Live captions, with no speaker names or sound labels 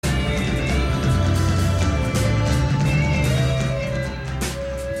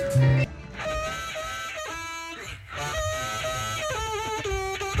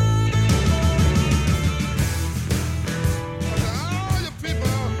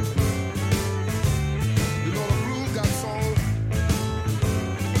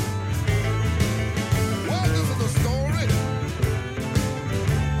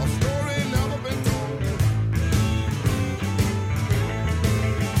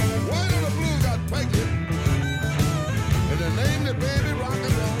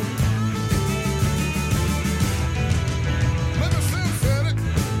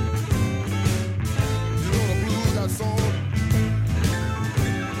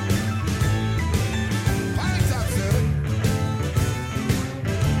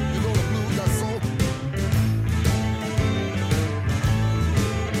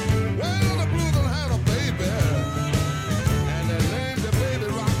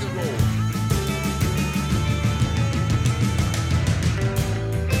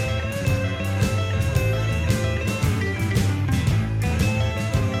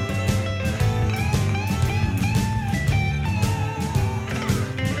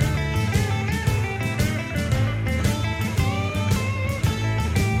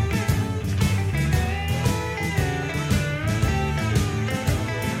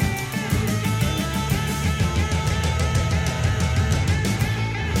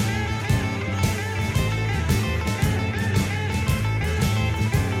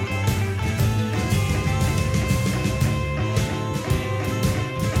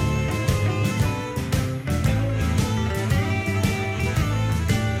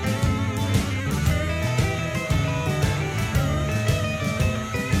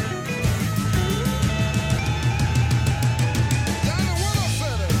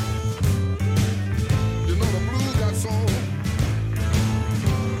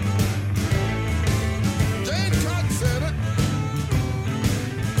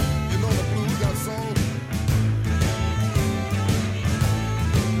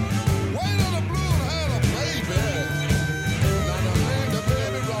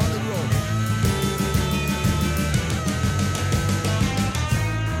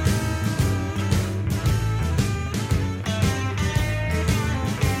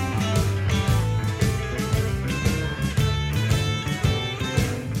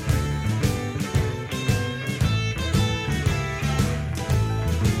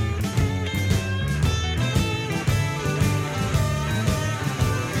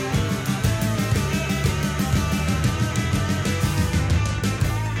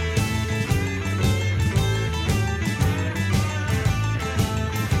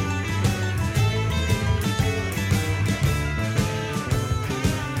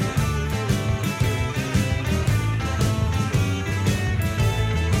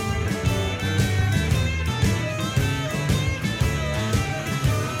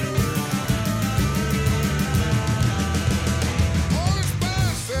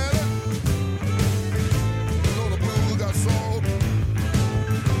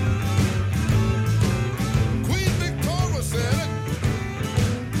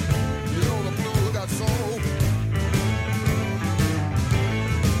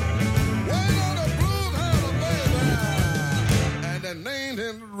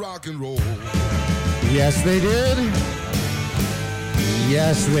invented rock and roll. Yes, they did.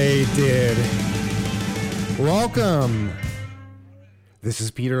 Yes, they did. Welcome. This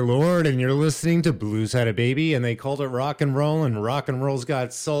is Peter Lorde, and you're listening to Blues Had a Baby, and they called it rock and roll's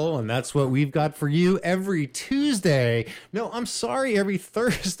got soul, and that's what we've got for you every Tuesday. No, I'm sorry, every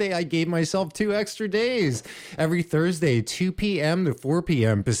Thursday. I gave myself 2 extra days. Every Thursday, 2 p.m. to 4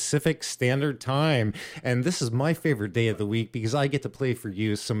 p.m. Pacific Standard Time, and this is my favorite day of the week because I get to play for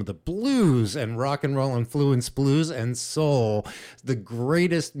you some of the blues and rock and roll influenced blues and soul, the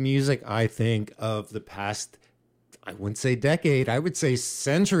greatest music, I think, of the past, I wouldn't say decade, I would say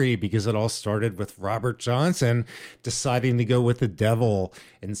century, because it all started with Robert Johnson deciding to go with the devil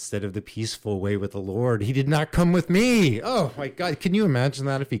instead of the peaceful way with the Lord. He did not come with me. Oh my God. Can you imagine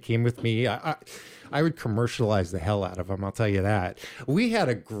that if he came with me? I would commercialize the hell out of him, I'll tell you that. We had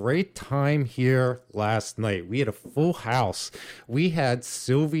a great time here last night. We had a full house. We had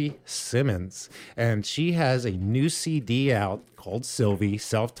Sylvie Simmons, and she has a new CD out called Sylvie,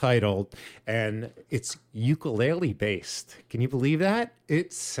 self-titled, and it's ukulele based. Can you believe that?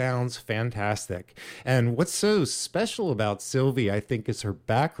 It sounds fantastic. And what's so special about Sylvie, I think, is her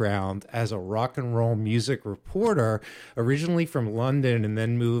background as a rock and roll music reporter, originally from London and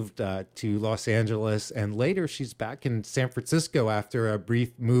then moved to Los Angeles. And later she's back in San Francisco after a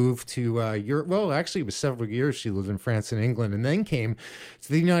brief move to Europe. Well, actually, it was several years she lived in France and England, and then came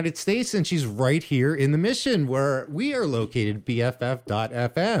to the United States. And she's right here in the Mission where we are located,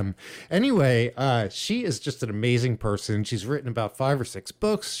 BFF.FM. Anyway, she is just an amazing person. She's written about 5 or 6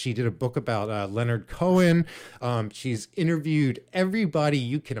 books. She did a book about Leonard Cohen. She's interviewed everybody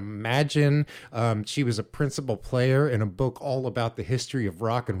you can imagine. She was a principal player in a book all about the history of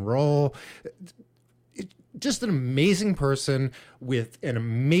rock and roll. Just an amazing person with an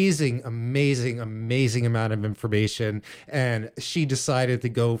amazing amount of information. And she decided to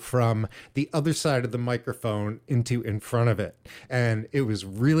go from the other side of the microphone into in front of it. And it was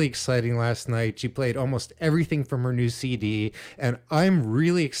really exciting last night. She played almost everything from her new CD. And I'm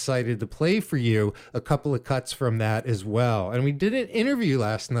really excited to play for you a couple of cuts from that as well. And we did an interview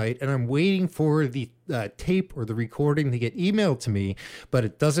last night, and I'm waiting for the tape or the recording to get emailed to me, but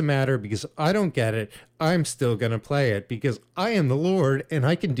it doesn't matter because I don't get it. I'm still going to play it because I am the Lord and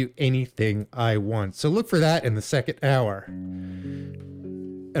I can do anything I want. So look for that in the second hour.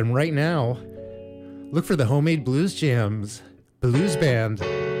 And right now, look for the Homemade Blues Jams Blues Band.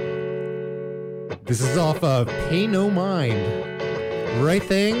 This is off of Pay No Mind. Right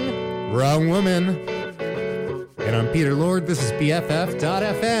thing, wrong woman. And I'm Peter Lorde. This is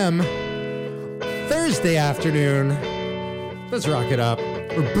BFF.FM. Thursday afternoon. Let's rock it up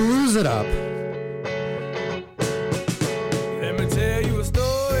or blues it up. Let me tell you a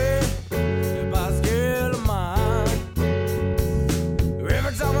story about a girl of mine.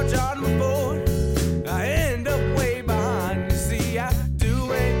 Every time I try to move forward, I end up way behind. You see, I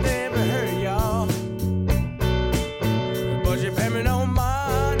do anything but hurt y'all, but you pay me no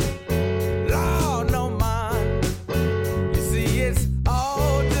mind. Lord, no mind. You see, it's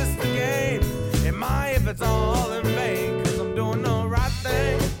all just a game. If it's all in vain, 'cause I'm doing the right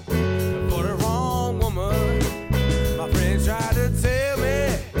thing for the wrong woman. My friends try to tell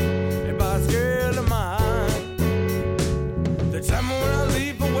me about this girl of mine. They tell me when I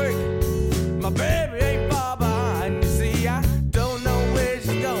leave for work, my baby ain't far behind. You see, I don't know where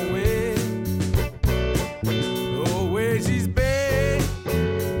she's going, or where she's been,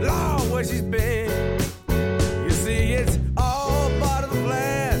 Lord, where she's been. You see, it's all part of the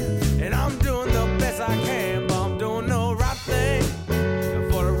plan, and I'm doing the best I can, but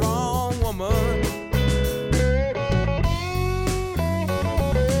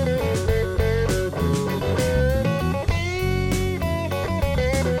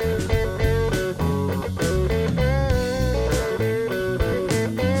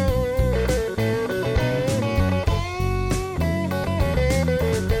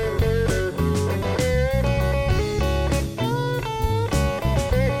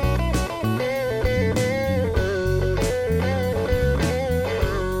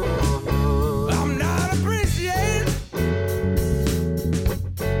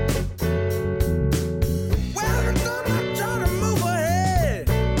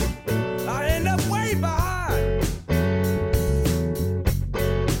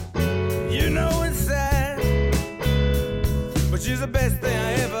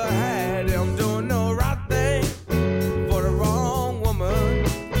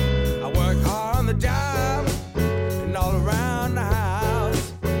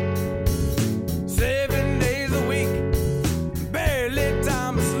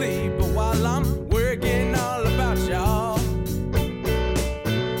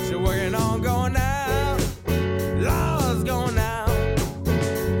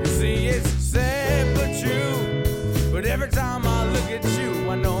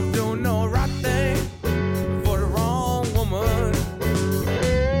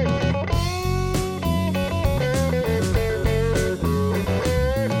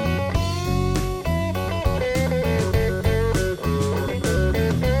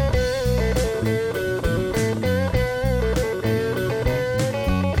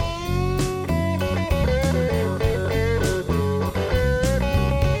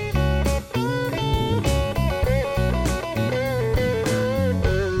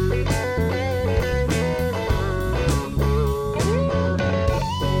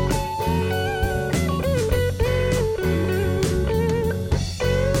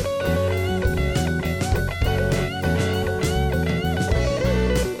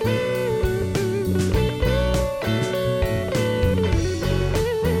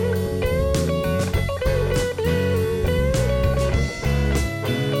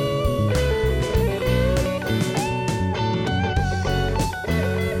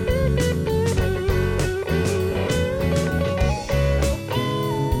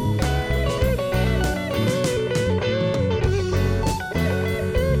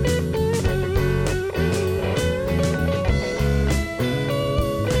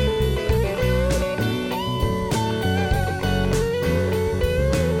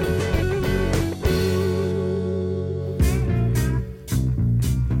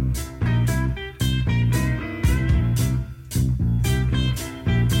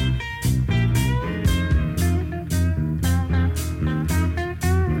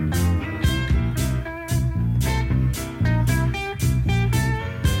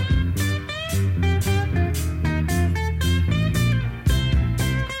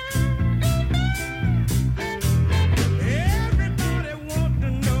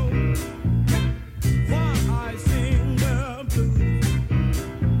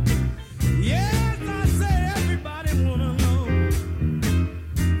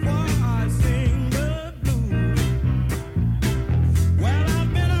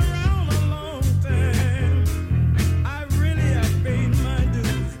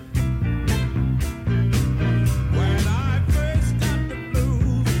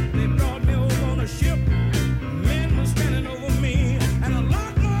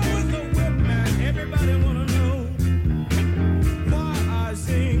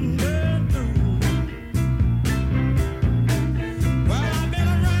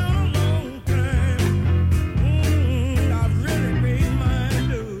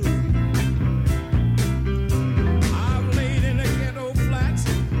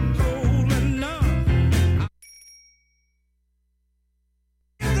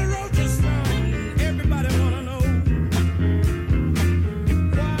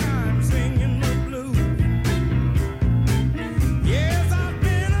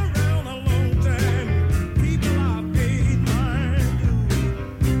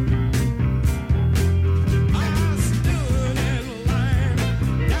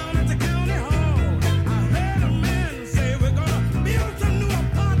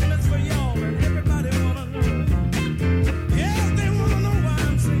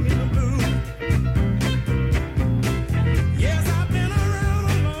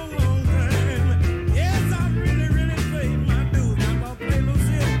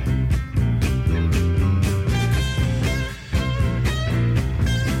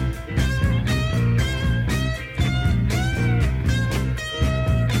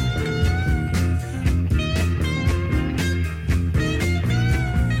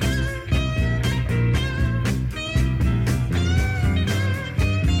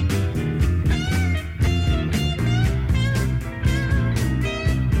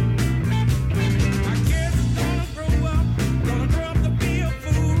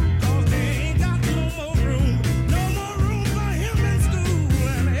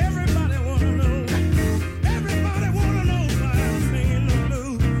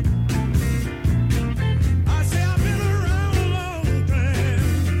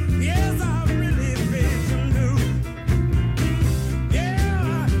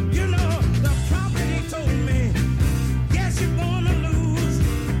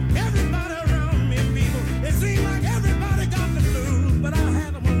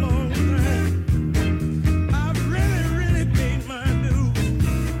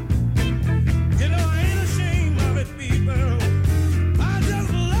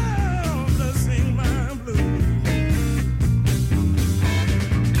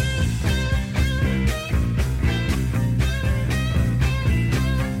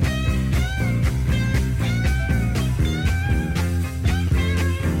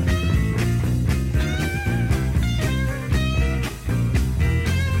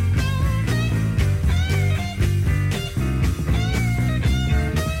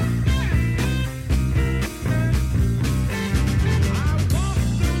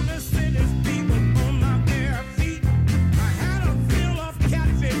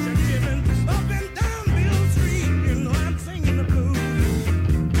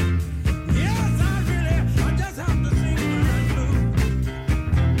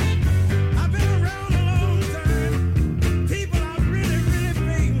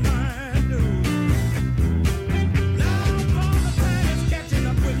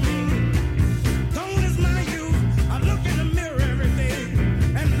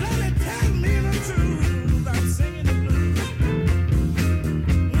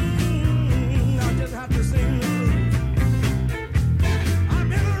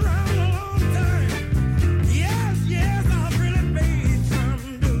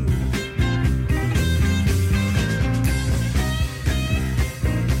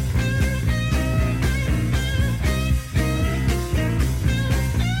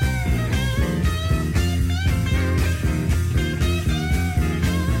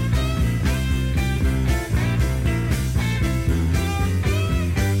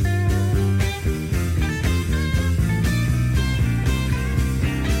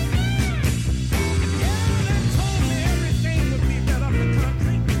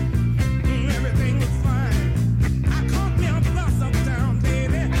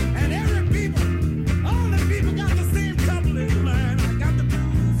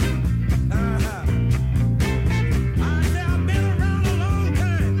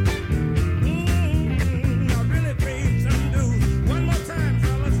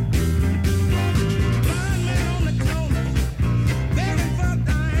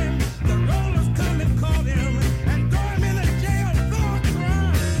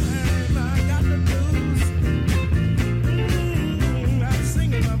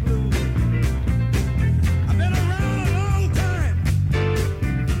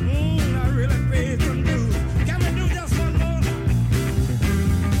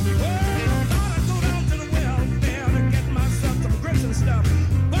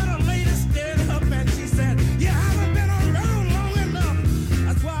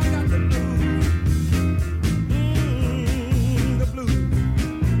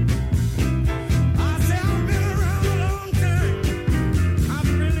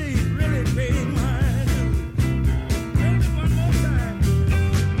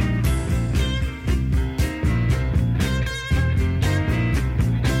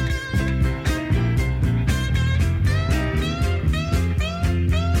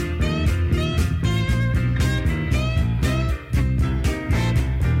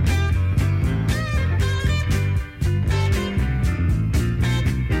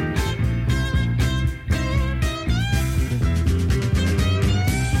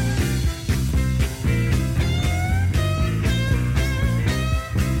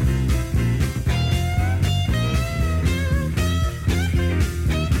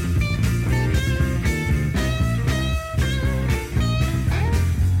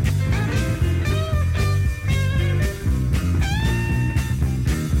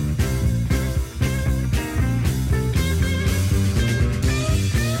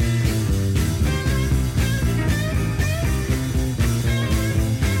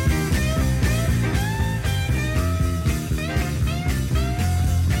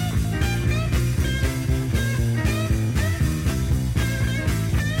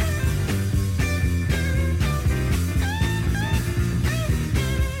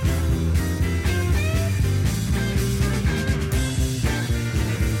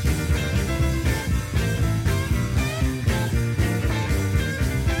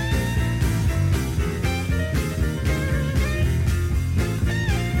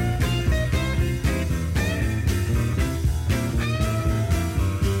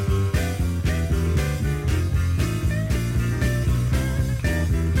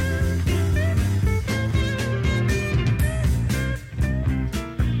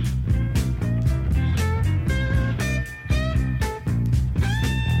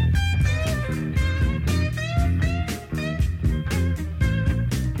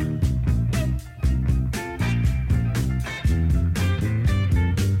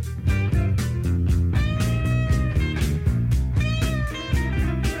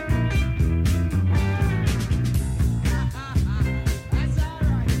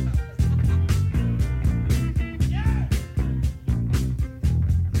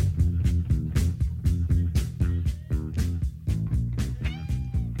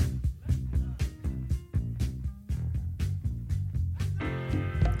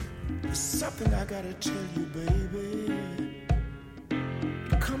Something I gotta tell you, baby.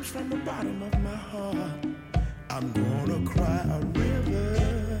 It comes from the bottom of my heart. I'm gonna cry a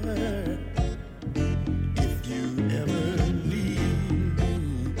river if you ever leave me.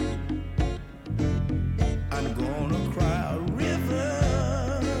 I'm gonna cry a river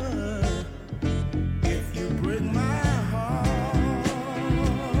if you break my heart.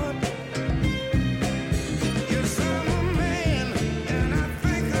 Yes, I'm a man and I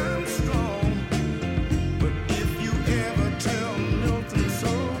think I'm strong, but if you ever tell Milton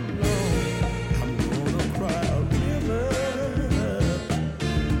so long, I'm gonna cry a river,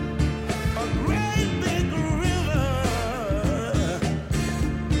 a great big river.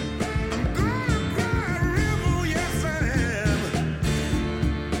 I'm gonna cry a river, yes I am,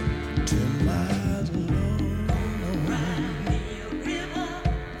 10 miles long.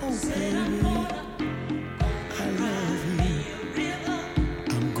 Oh baby, I love you.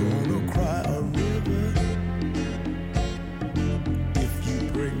 I'm gonna cry a river if you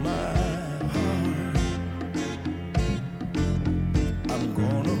break my heart. I'm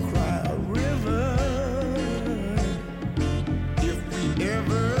gonna cry a river if we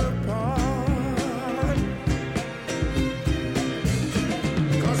ever part.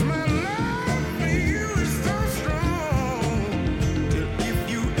 'Cause my love for you is so strong that if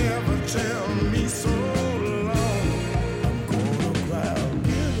you ever tell me so long, I'm gonna cry a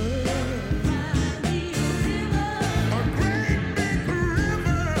river, a great big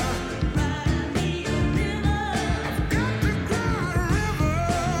river. I've got to cry a river,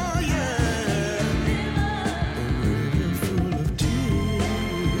 yeah, a river full of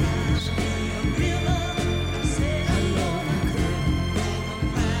tears. I love you, girl.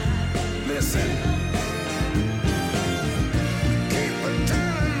 Listen. Keep on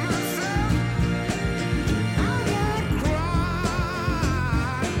telling myself I won't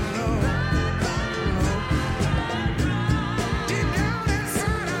cry, no. Deep down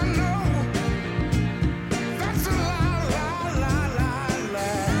inside I know that's a lie, lie, lie, lie,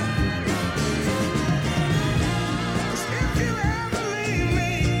 lie. 'Cause if you ever leave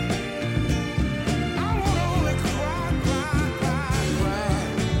me, I won't only cry, cry, cry, cry.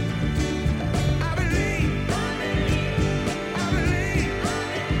 I believe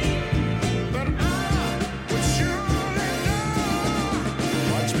that I would surely die.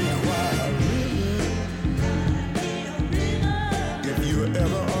 Watch me cry a river if you're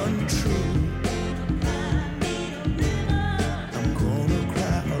ever untrue. I'm gonna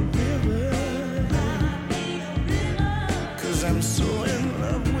cry a river 'cause I'm so in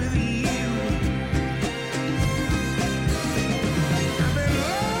love with you. I've been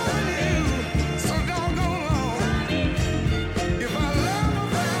loving you so doggone long. If our love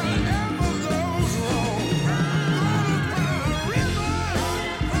affair ever goes wrong, gonna cry a river,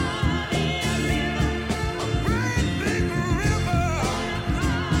 a great big river,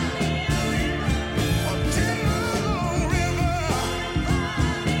 a 10-mile long river,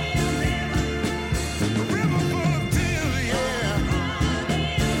 a river full of tears, yeah.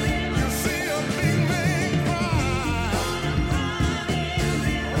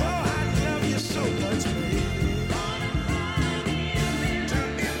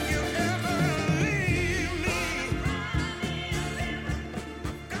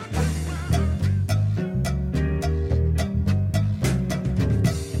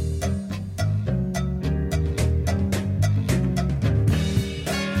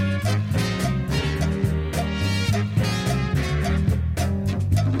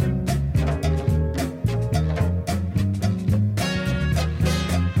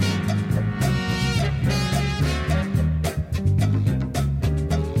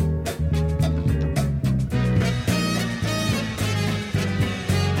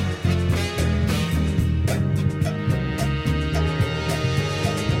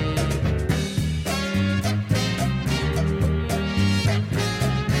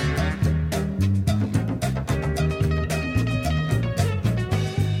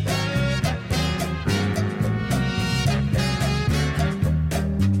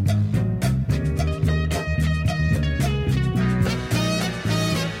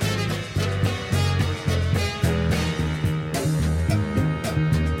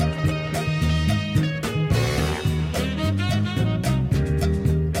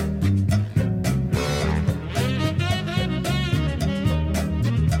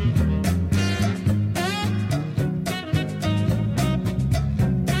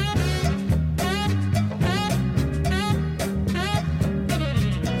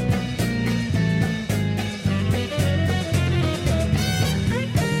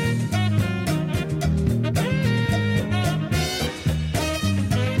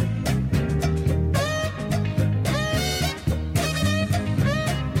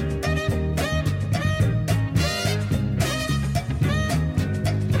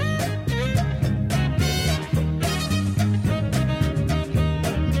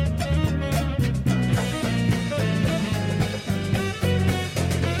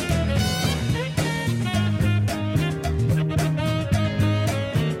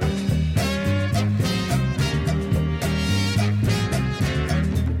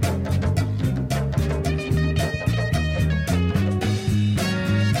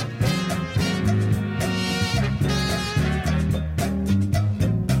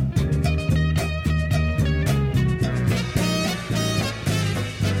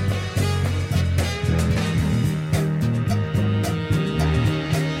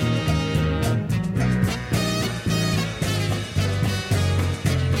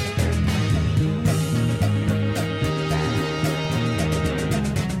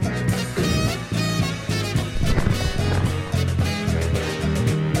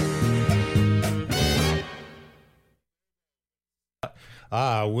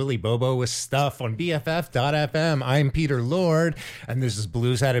 Willie Bobo with Stuff on BFF.FM. I'm Peter Lorde, and this is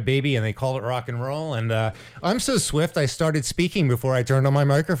Blues Had a Baby, and they call it rock and roll. And I'm so swift, I started speaking before I turned on my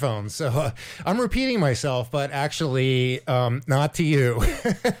microphone. So I'm repeating myself, but actually not to you.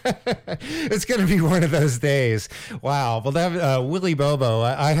 It's going to be one of those days. Wow. Well, that Willie Bobo,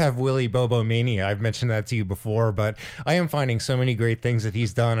 I have Willie Bobo mania. I've mentioned that to you before, but I am finding so many great things that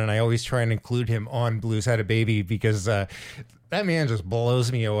he's done, and I always try and include him on Blues Had a Baby because that man just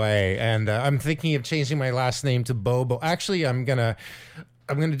blows me away. And I'm thinking of changing my last name to Bobo. Actually, I'm gonna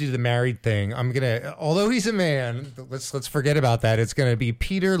do the married thing. Although he's a man, let's forget about that. It's gonna be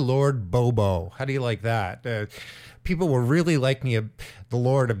Peter Lorde Bobo. How do you like that? People will really like me, the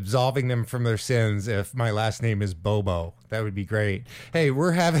Lord absolving them from their sins if my last name is Bobo. That would be great. Hey,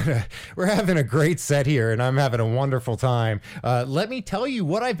 we're having a great set here, and I'm having a wonderful time. Let me tell you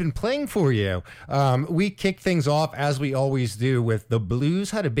what I've been playing for you. We kick things off, as we always do, with The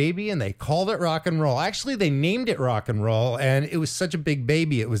Blues Had a Baby, and they called it rock and roll. Actually, they named it rock and roll, and it was such a big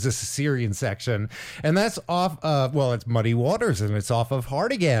baby. It was this Assyrian section, and that's off of, well, it's Muddy Waters, and it's off of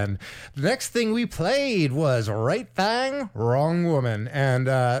Hard Again. The next thing we played was Right Thang, Wrong Woman, and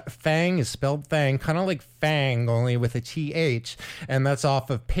Thang is spelled Thang, kind of like Fang, only with a TH, and that's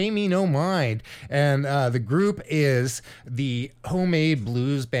off of Pay Me No Mind. And the group is the Homemade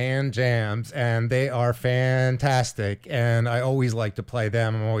Blues Band Jams, and they are fantastic, and I always like to play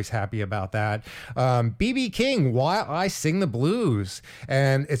them. I'm always happy about that. BB King, Why I Sing the Blues,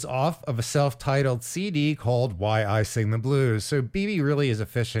 and it's off of a self-titled CD called Why I Sing the Blues. So BB really is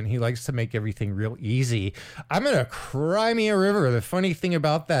efficient. He likes to make everything real easy. I'm gonna cry me a river. The funny thing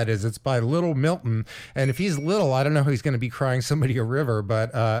about that is it's by Little Milton, and if he's little, I don't know how he's going to be crying somebody a river,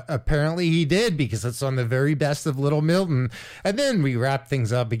 but apparently he did, because it's on the very best of Little Milton. And then we wrap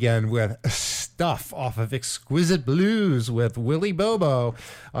things up again with Stuff off of Exquisite Blues with Willie Bobo,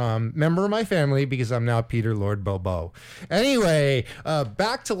 member of my family, because I'm now Peter Lorde Bobo. Anyway,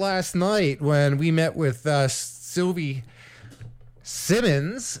 back to last night when we met with Sylvie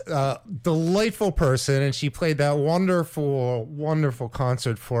Simmons, delightful person, and she played that wonderful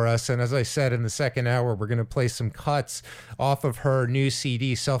concert for us. And as I said, in the second hour, we're going to play some cuts off of her new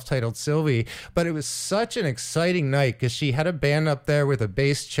CD, self-titled Sylvie. But it was such an exciting night because she had a band up there with a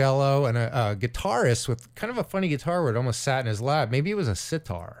bass cello and a guitarist with kind of a funny guitar where it almost sat in his lap. Maybe it was a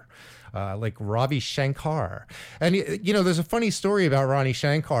sitar. Like Ravi Shankar. And, you know, there's a funny story about Ronnie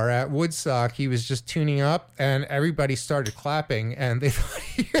Shankar. At Woodstock, he was just tuning up, and everybody started clapping, and they thought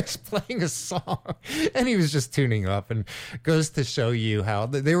he was playing a song, and he was just tuning up. And goes to show you how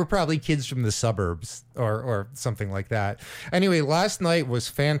they were probably kids from the suburbs or something like that. Anyway, last night was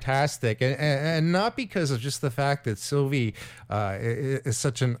fantastic, and not because of just the fact that Sylvie is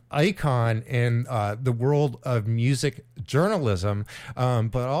such an icon in the world of music journalism,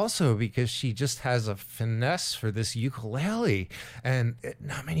 but also because she just has a finesse for this ukulele, and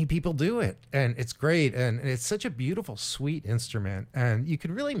not many people do it, and it's great, and it's such a beautiful, sweet instrument, and you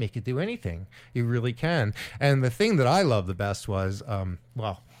can really make it do anything. You really can. And the thing that I love the best was,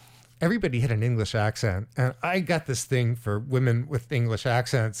 everybody had an English accent, and I got this thing for women with English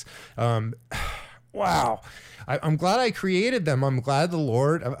accents. Wow. I'm glad I created them. I'm glad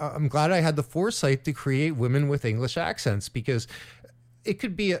I'm glad I had the foresight to create women with English accents, because it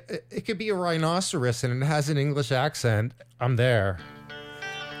could be a rhinoceros and it has an English accent. I'm there.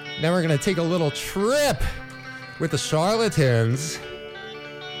 Now we're going to take a little trip with the Charlatans.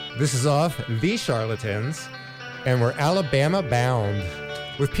 This is off The Charlatans, and we're Alabama bound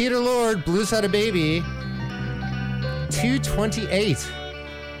with Peter Lorde, Blues Had a Baby, 228,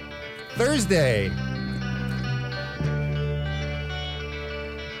 Thursday.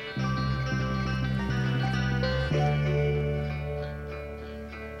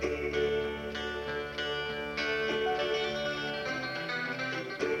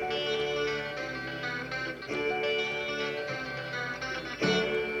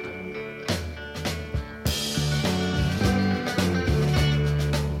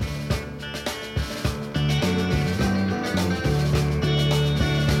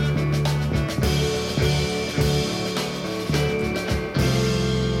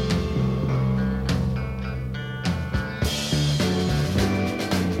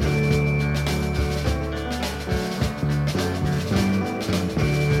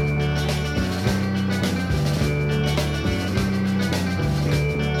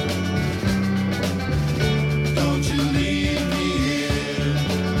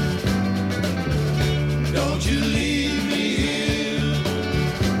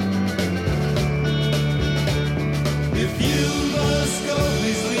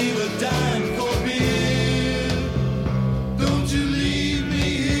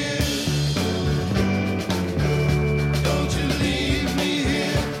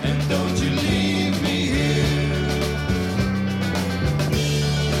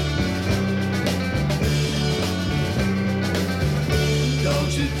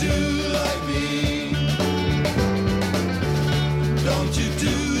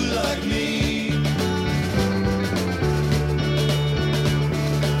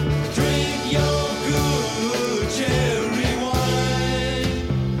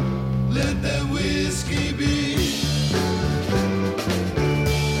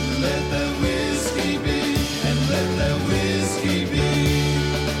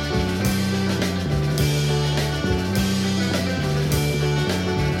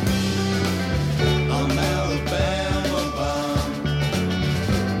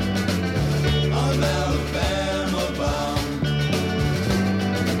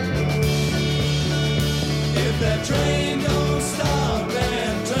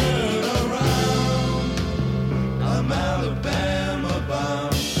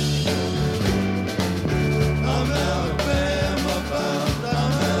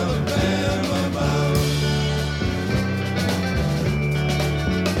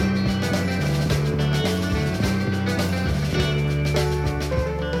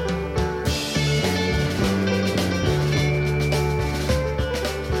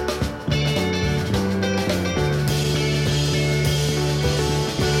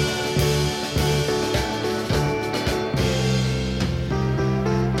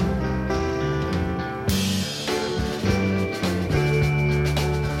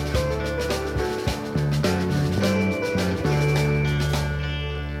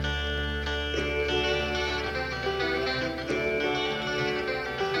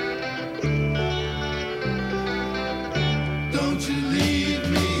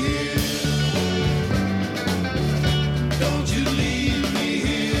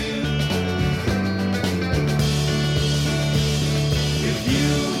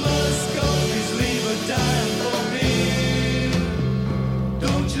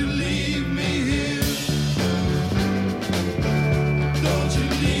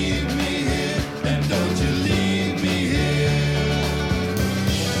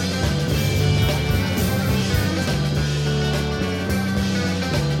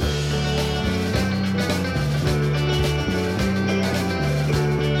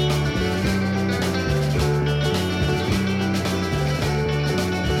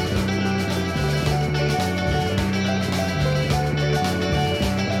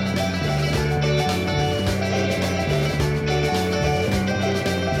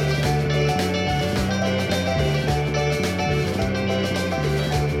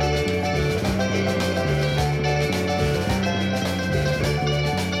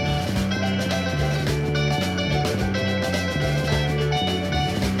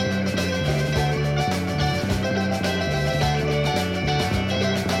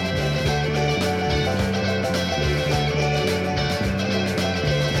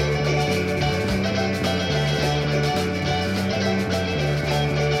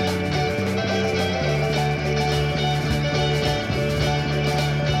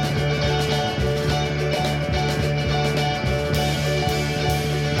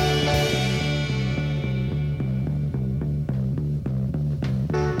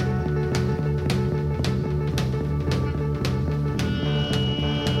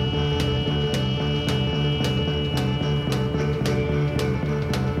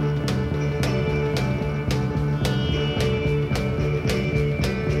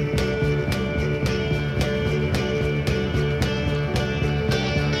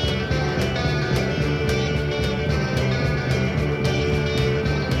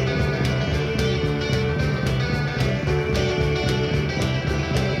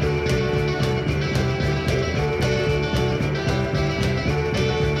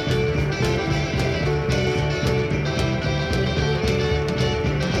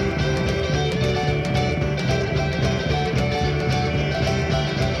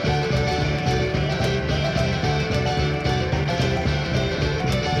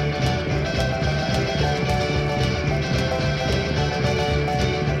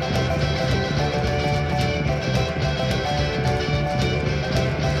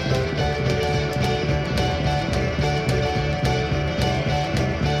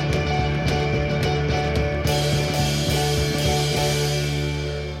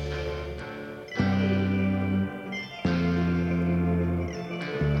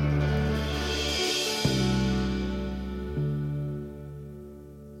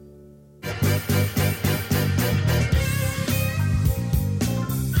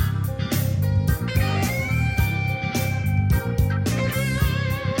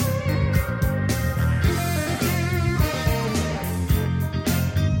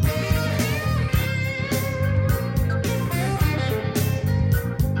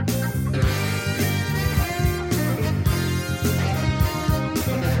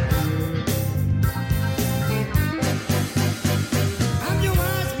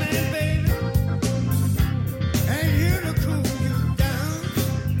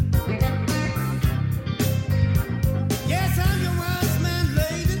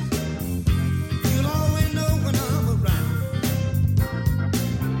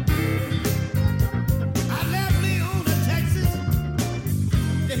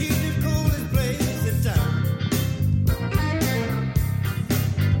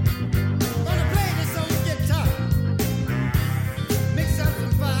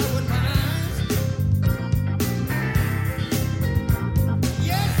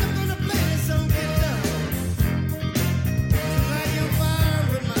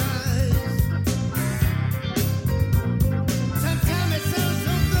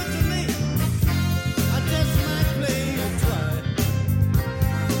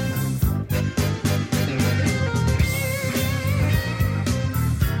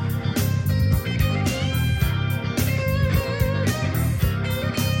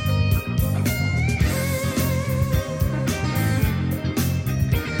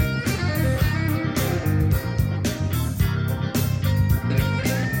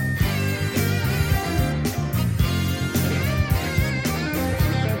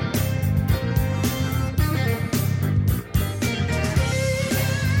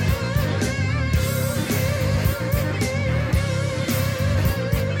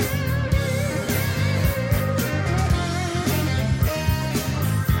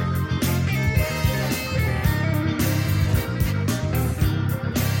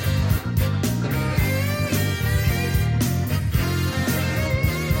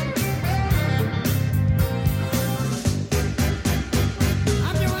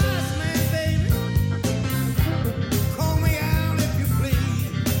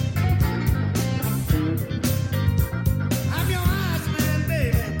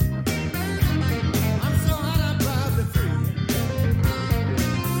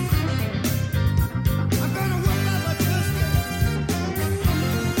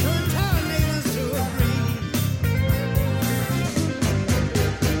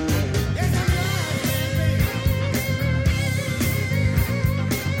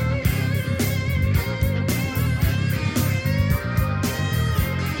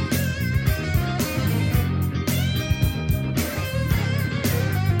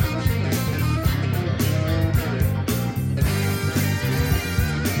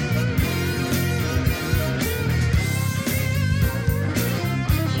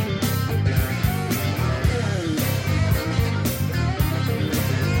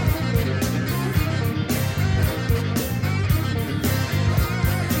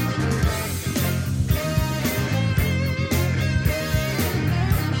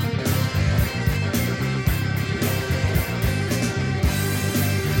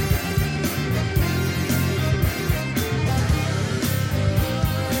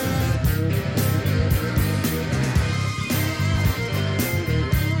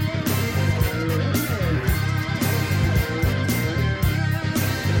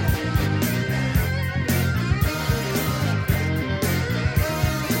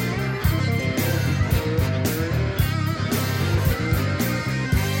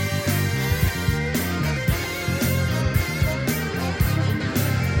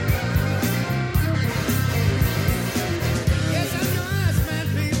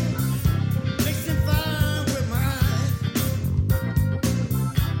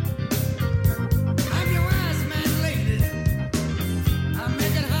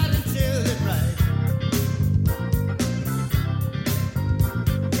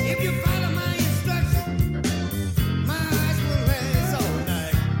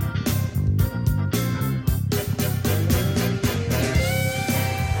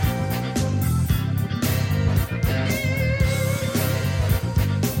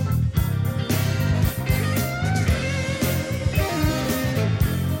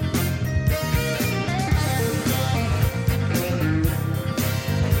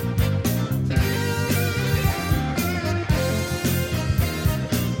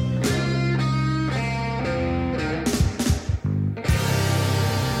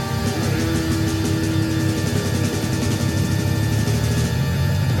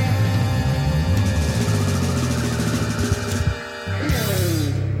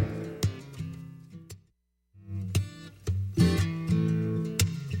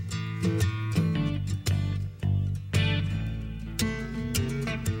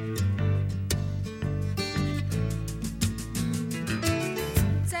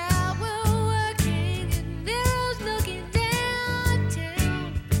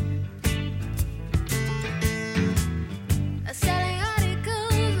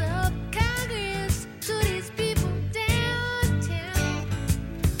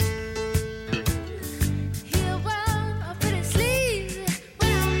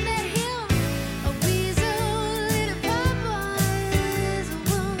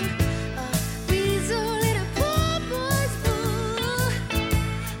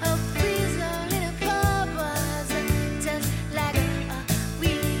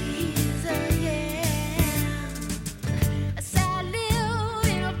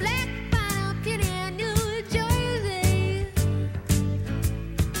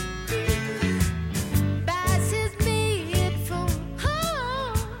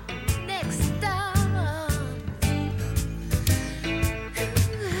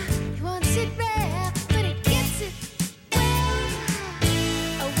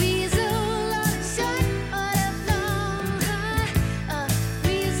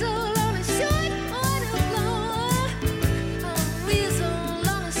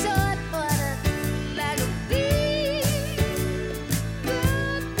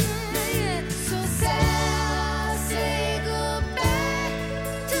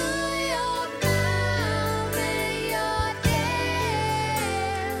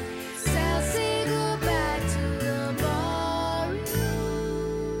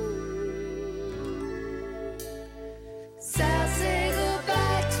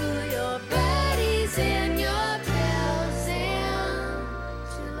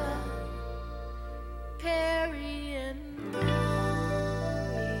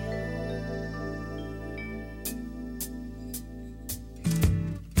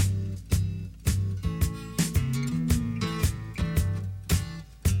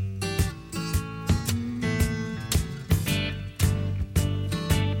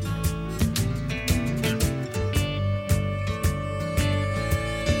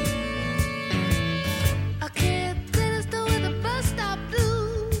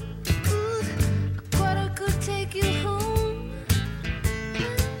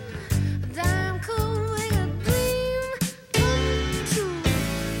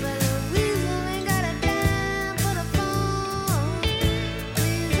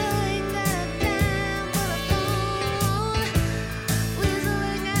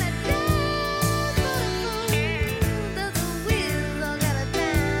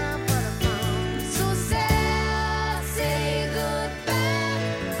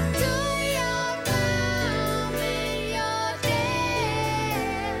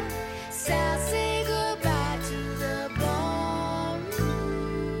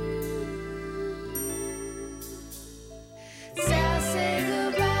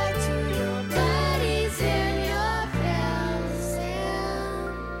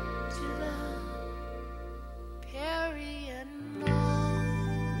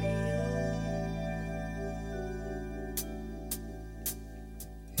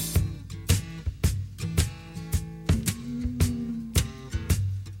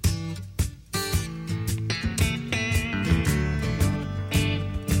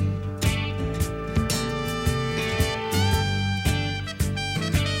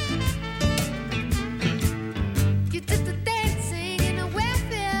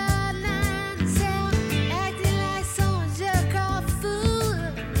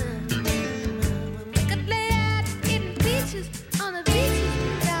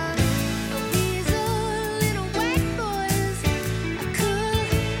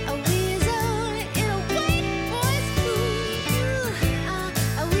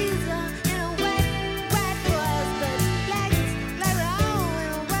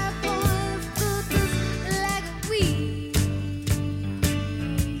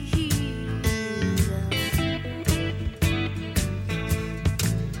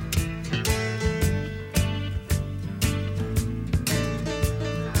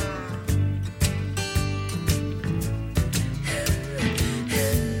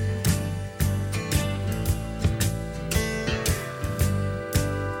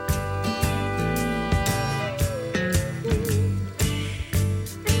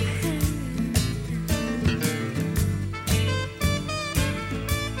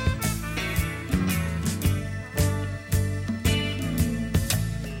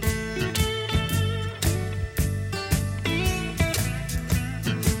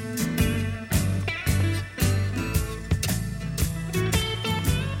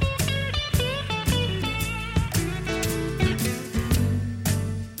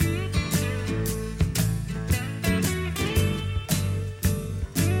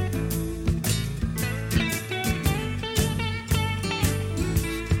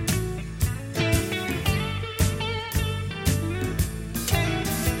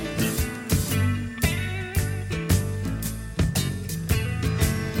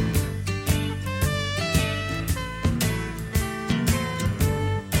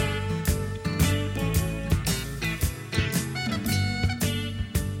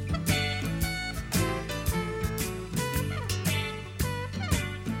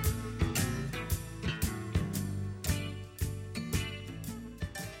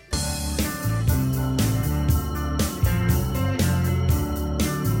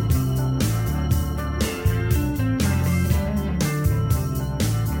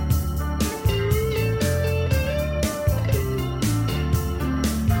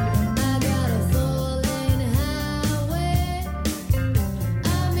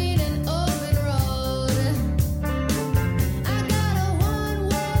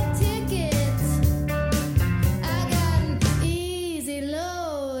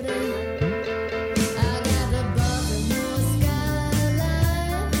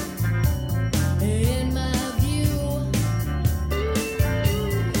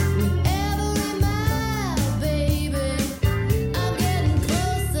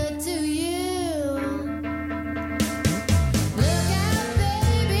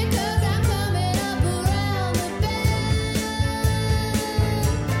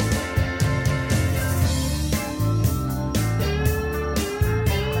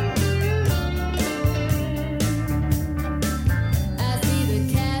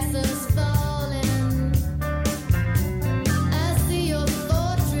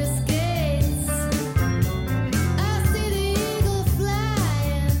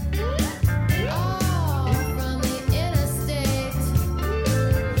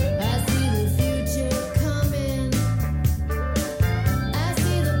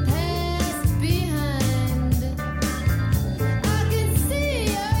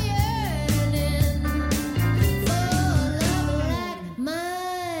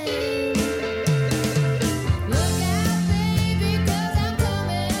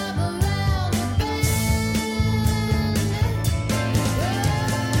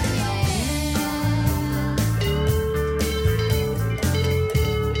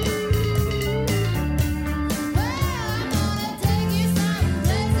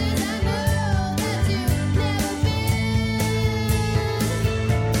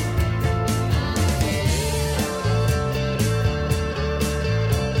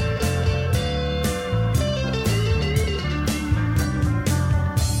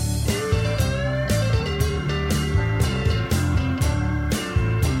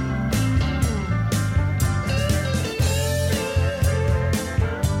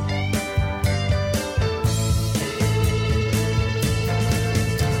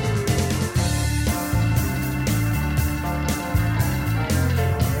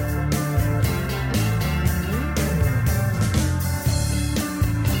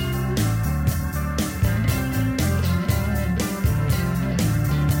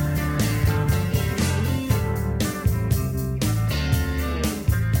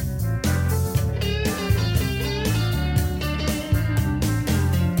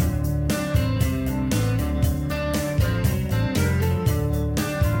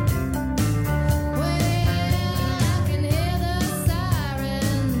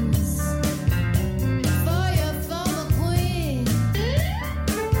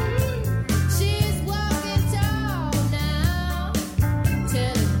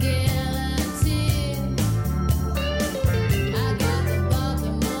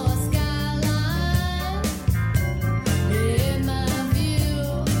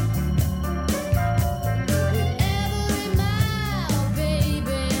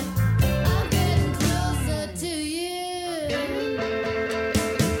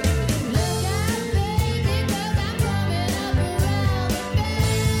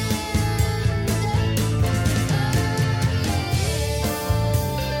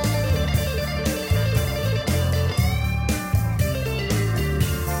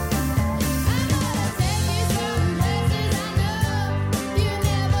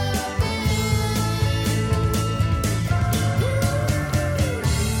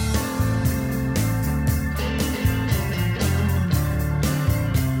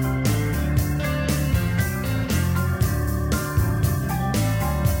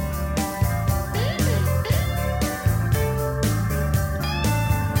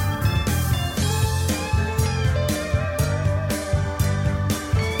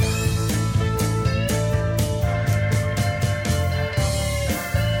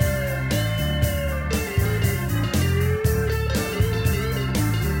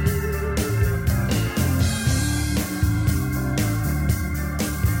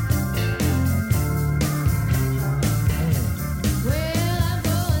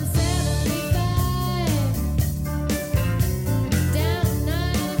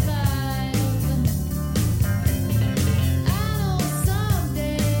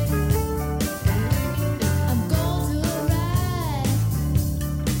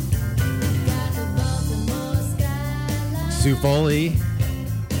 Sue Foley,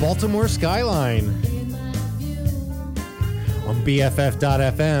 Baltimore Skyline on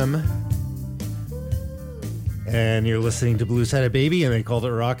BFF.FM. And you're listening to Blues Had a Baby, and they called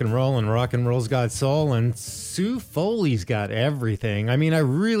it rock and roll, and rock and roll's got soul, and Sue Foley's got everything. I mean, I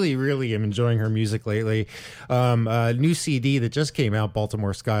really, really am enjoying her music lately. A new CD that just came out,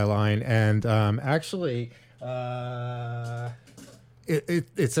 Baltimore Skyline, and actually,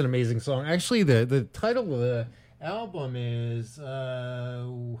 it's an amazing song. Actually, the title of the album is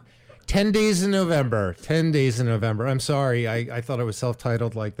 10 Days in November. 10 Days in November. I'm sorry. I thought it was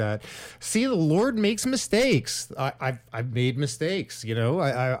self-titled like that. See, the Lord makes mistakes. I've made mistakes. You know,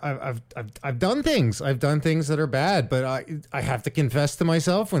 I've done things. I've done things that are bad, but I have to confess to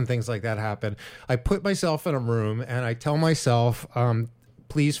myself when things like that happen. I put myself in a room and I tell myself,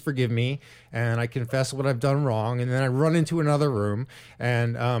 please forgive me, and I confess what I've done wrong, and then I run into another room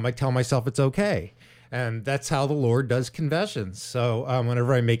and I tell myself it's okay. And that's how the Lord does confessions. So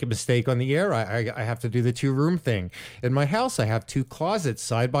whenever I make a mistake on the air, I have to do the 2-room thing. In my house, I have 2 closets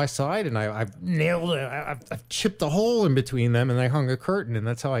side by side, and I've nailed it. I've chipped a hole in between them, and I hung a curtain, and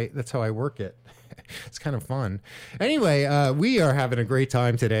that's how I work it. It's kind of fun. Anyway, we are having a great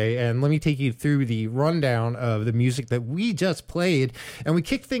time today, and let me take you through the rundown of the music that we just played. And we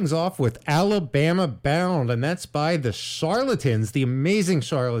kick things off with Alabama Bound, and that's by the Charlatans. The Amazing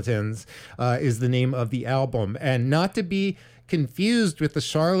Charlatans is the name of the album, and not to be confused with the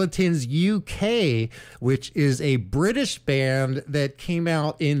Charlatans UK, which is a British band that came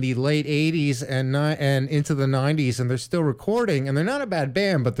out in the late 80s and into the 90s, and they're still recording, and they're not a bad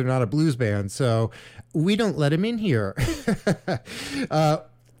band, but they're not a blues band, so we don't let them in here.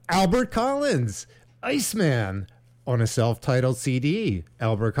 Albert Collins, Iceman, on a self-titled CD,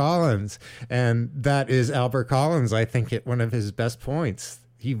 Albert Collins, and that is Albert Collins, I think, at one of his best points.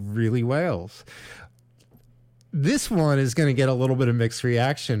 He really wails. This one is going to get a little bit of mixed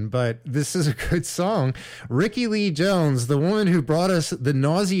reaction, but this is a good song. Ricky Lee Jones, the woman who brought us the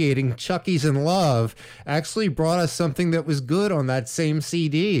nauseating Chucky's in Love, actually brought us something that was good on that same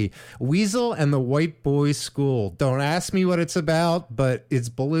CD. Weasel and the White Boys School. Don't ask me what it's about, but it's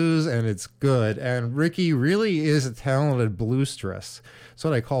blues and it's good. And Ricky really is a talented bluestress. That's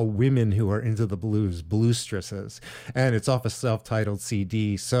what I call women who are into the blues, bluestresses. And it's off a self-titled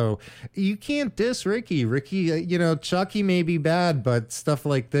CD. So you can't diss Ricky. Ricky, Chucky may be bad, but stuff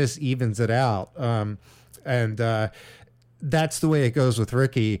like this evens it out. That's the way it goes with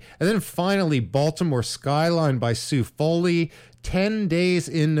Ricky. And then finally, Baltimore Skyline by Sue Foley. 10 Days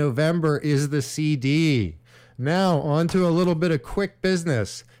in November is the CD. Now, on to a little bit of quick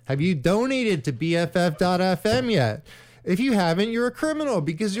business. Have you donated to BFF.FM yet? If you haven't, you're a criminal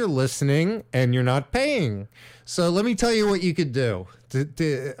because you're listening and you're not paying. So let me tell you what you could do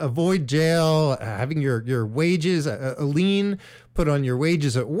to avoid jail, having your wages, a lien put on your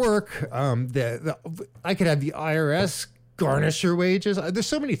wages at work. I could have the IRS garnish your wages. There's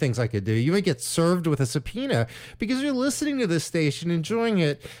so many things I could do. You might get served with a subpoena because you're listening to this station, enjoying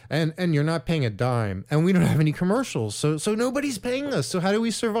it, and you're not paying a dime. And we don't have any commercials, so nobody's paying us. So how do we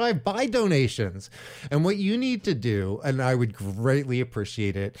survive? By donations. And what you need to do, and I would greatly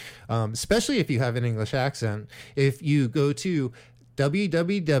appreciate it, especially if you have an English accent, if you go to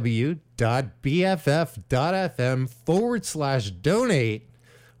www.bff.fm/donate,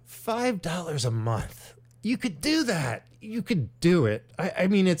 $5 a month. You could do that. You could do it. I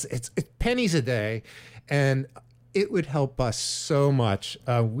mean, it's pennies a day, and it would help us so much.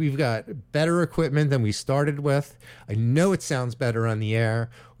 We've got better equipment than we started with. I know it sounds better on the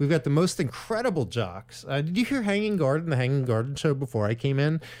air. We've got the most incredible jocks. Did you hear Hanging Garden, the Hanging Garden show before I came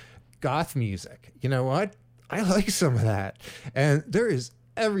in? Goth music. You know what? I like some of that. And there is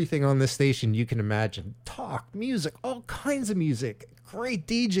everything on this station you can imagine. Talk, music, all kinds of music. Great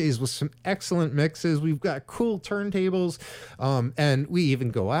DJs with some excellent mixes. We've got cool turntables, and we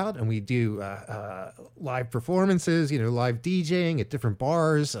even go out and we do live performances, live DJing at different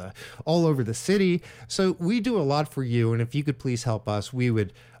bars all over the city. So we do a lot for you, and if you could please help us, we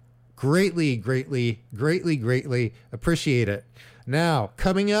would greatly, greatly, greatly, greatly appreciate it. Now,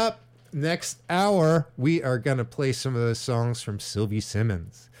 coming up next hour, we are going to play some of those songs from Sylvie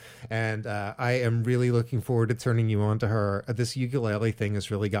Simmons. And I am really looking forward to turning you on to her. This ukulele thing has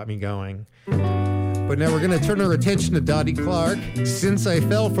really got me going. But now we're going to turn our attention to Dottie Clark, Since I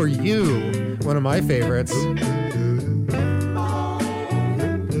Fell for You, one of my favorites.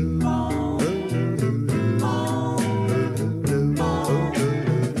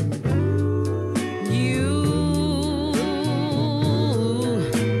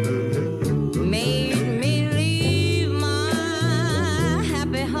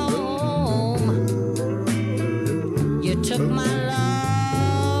 Took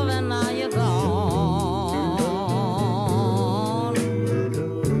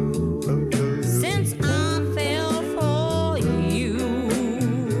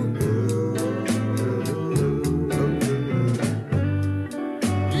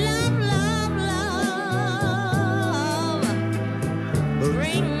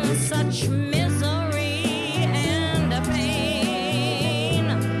bring such misery and pain.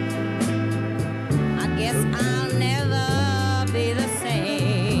 I guess I'll never be the same.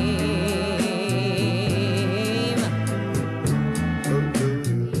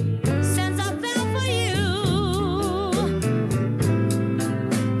 Since I fell for you,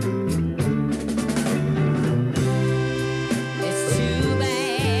 it's too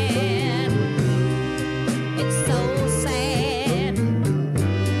bad. It's so sad.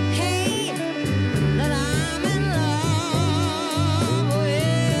 Hey, that I'm in love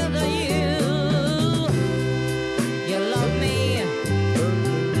with you. You love me,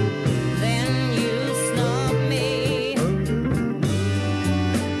 then you snub me.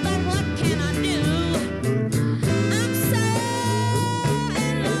 But what can I do? I'm so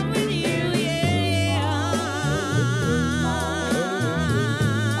in love with you, yeah.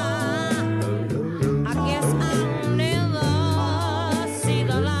 I guess I'll never see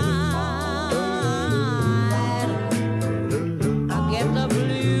the light. I get the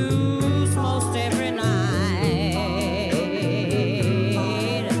blues most every night.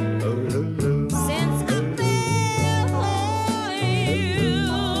 Since I fell for you,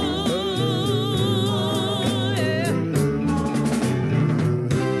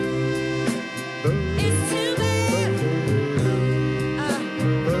 it's too bad.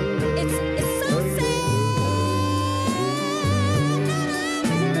 It's so sad.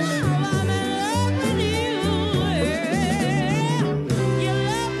 I'm in love with you. You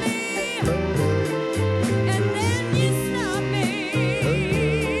love me, and then you snub me.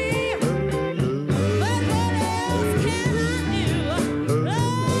 But what else can I do?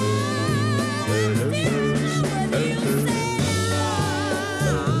 Oh, I'm still in love with you. Say no.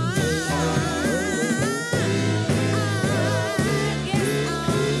 I guess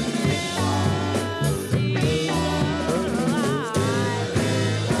I'll never see the light.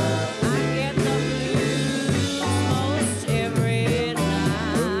 I get the blues most every night.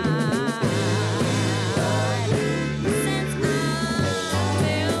 Since I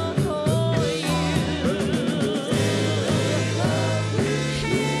fell for you,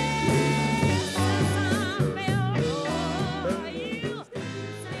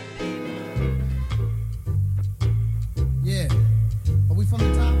 Yeah. Are we from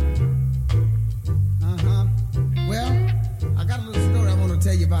the top? Uh-huh. Well, I got a little story I want to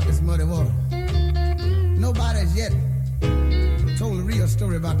tell you about this muddy water. Nobody's yet told a real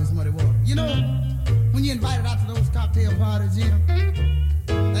story about this muddy water. You know, when you're invited out to those cocktail parties, Jim,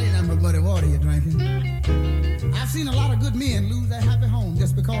 that ain't nothing but muddy water you're drinking. I've seen a lot of good men lose their happy home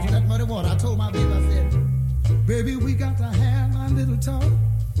just because of that muddy water. I told my baby, I said, baby, we got to have a little talk.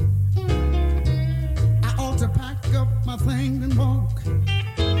 I ought to pack up my things and walk.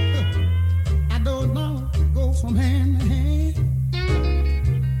 I don't know, goes from hand to hand.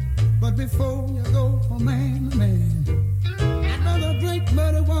 But before you go from man to man, I'd rather drink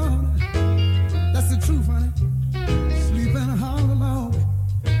muddy water. That's the truth, honey. Sleep in a hollow log.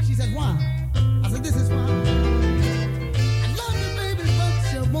 She said, why? I said, this is why. I love you, baby, but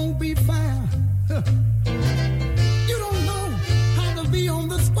you won't be fair. You don't know how to be on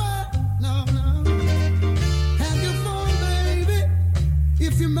the square. No, no. Have your fun, baby,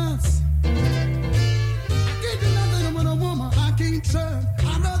 if you must. I can't do nothing with a woman I can't trust.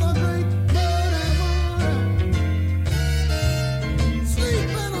 I'd rather drink muddy water. Sleep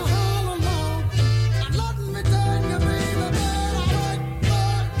in a hollow log. And let me tell you, baby, that I like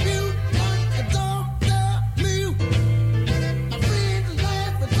you like a dog that you. My friends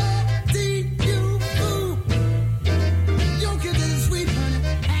laugh at that, you fool.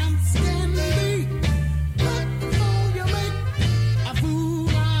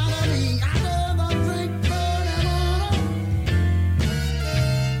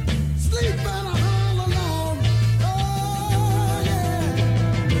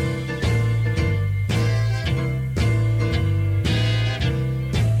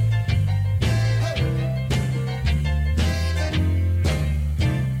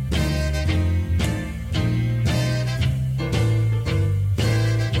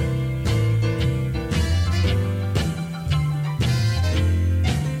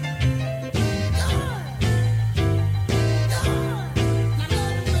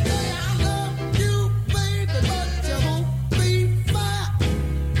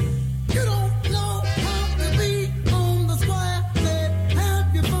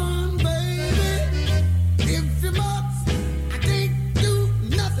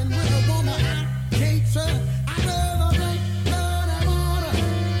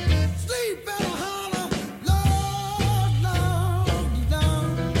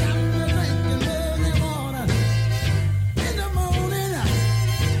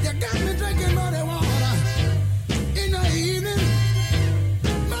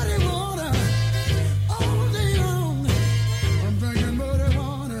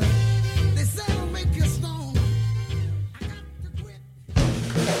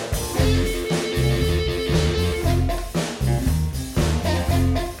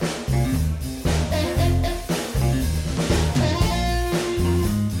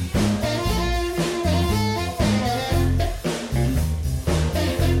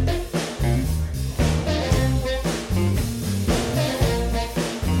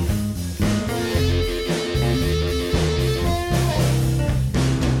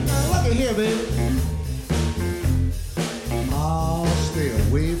 stay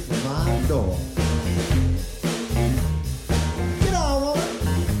away from my door. Get on, woman.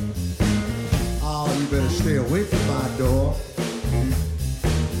 Oh, you better stay away from my door.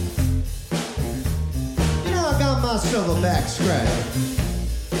 You know I got myself a back scratch.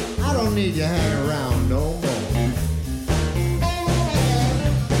 I don't need you hanging around no more.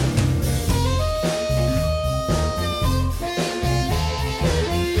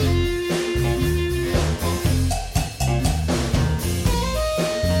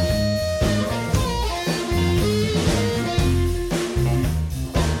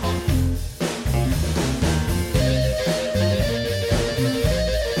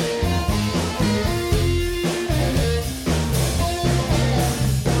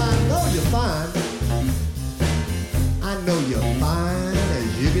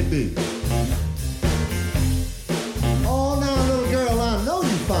 Oh, now, little girl, I know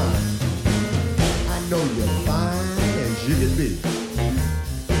you're fine. I know you're fine as you can be.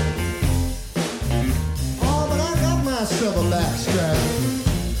 Oh, but I got myself a back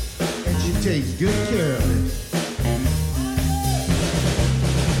scratch, and she takes good care of it.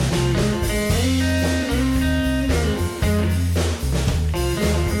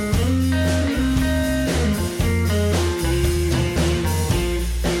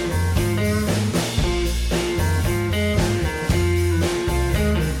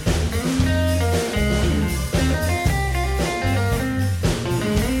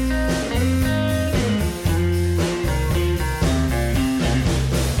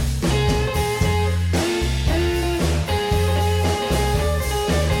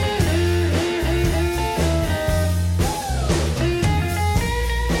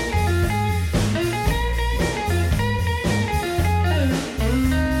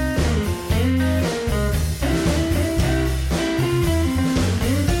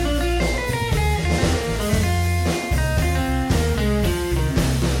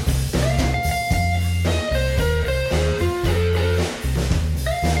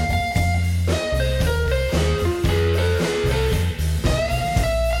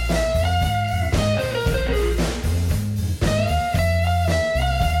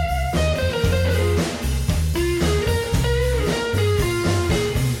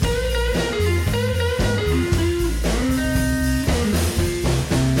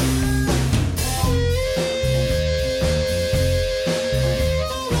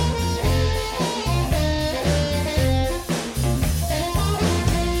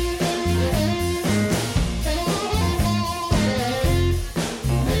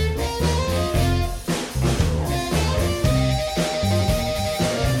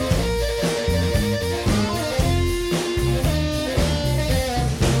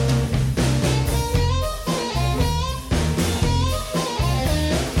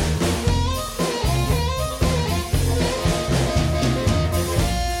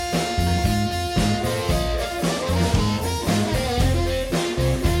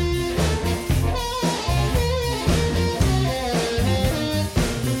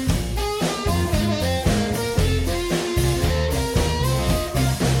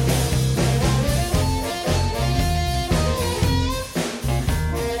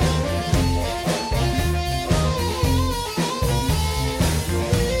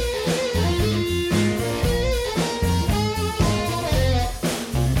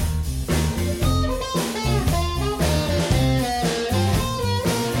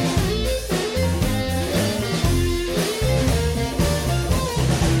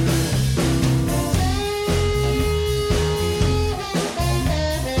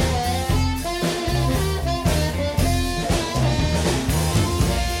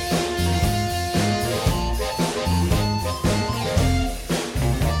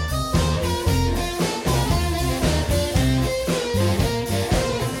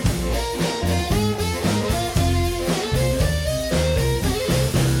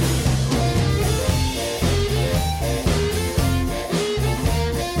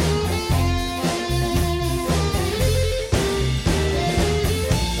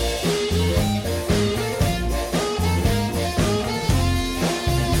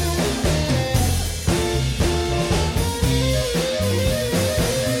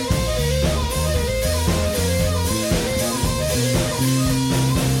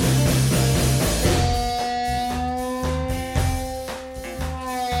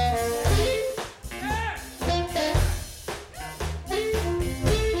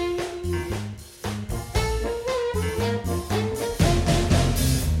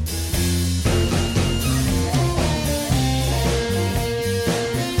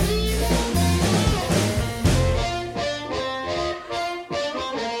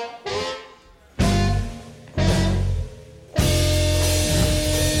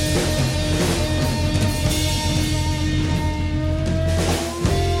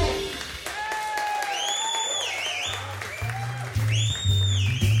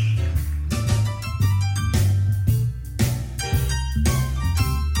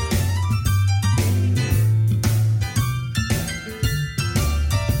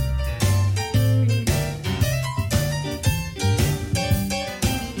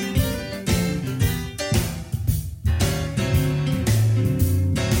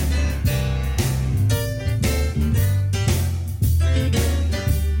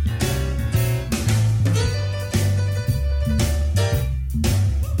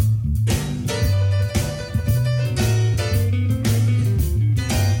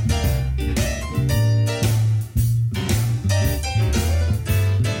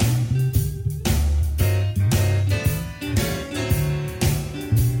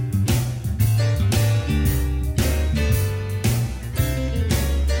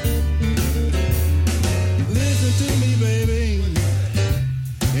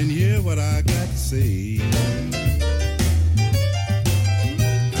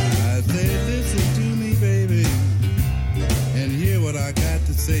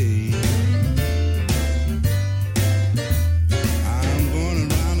 say. I'm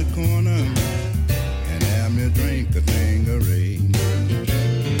going around the corner and have me a drink of Tanqueray.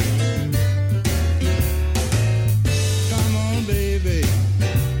 Come on, baby,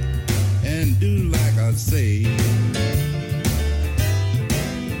 and do like I say.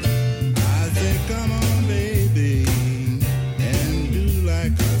 I say, come on, baby, and do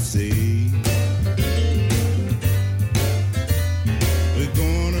like I say. We're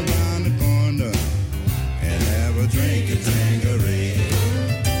going around the corner and have a drink of Tanqueray.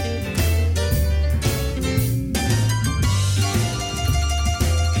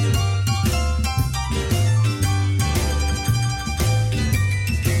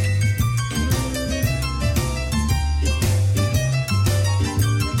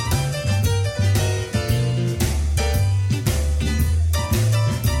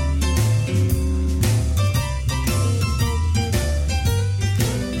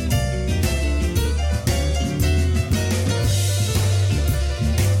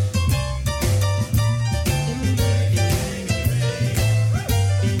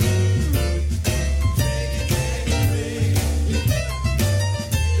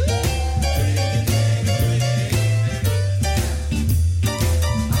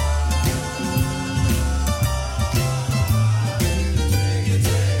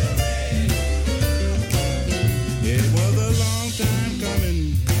 It was a long time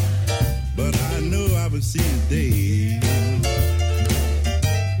coming, but I knew I would see the day.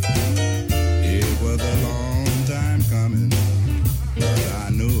 It was a long time coming, but I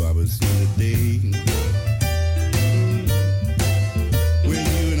knew I would see the day. When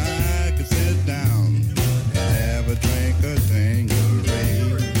you and I could sit down and have a drink of Tanqueray.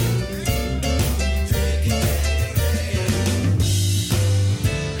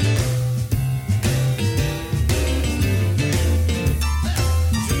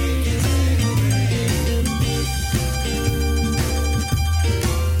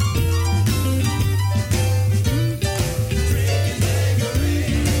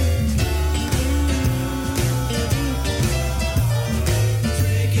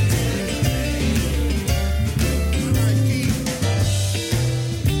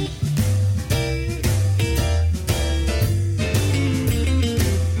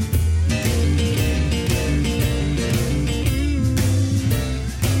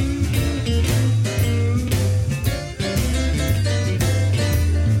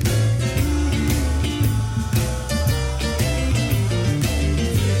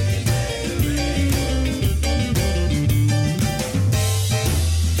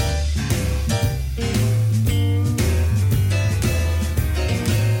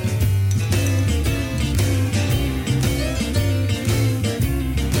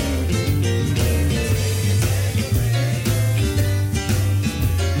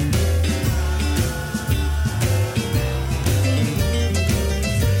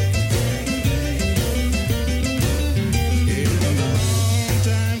 It was a long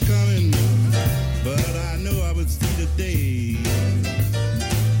time coming, but I knew I would see the day.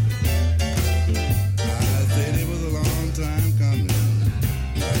 I said it was a long time coming,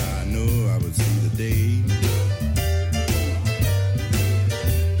 but I knew I would see the day.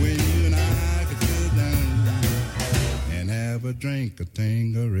 When you and I could sit down and have a drink of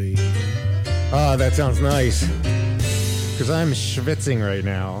Tanqueray. Ah, that sounds nice. Because I'm schwitzing right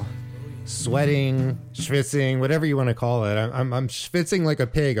now. Sweating, schwitzing, whatever you want to call it. I'm schwitzing like a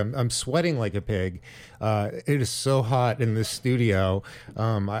pig. I'm sweating like a pig. It is so hot in this studio.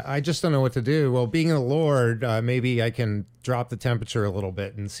 I just don't know what to do. Well, being a Lord, maybe I can drop the temperature a little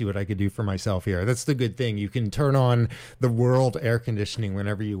bit and see what I could do for myself here. That's the good thing. You can turn on the world air conditioning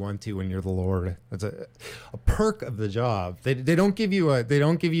whenever you want to when you're the Lord. That's a perk of the job. They don't give you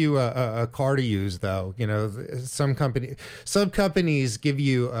a car to use though. You know, some companies give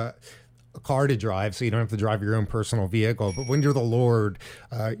you a car to drive, so you don't have to drive your own personal vehicle. But when you're the Lord,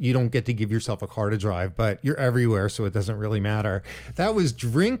 you don't get to give yourself a car to drive, but you're everywhere, so it doesn't really matter. That was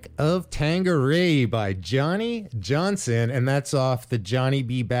Drink of Tanqueray by Johnny Johnson, and that's off the Johnny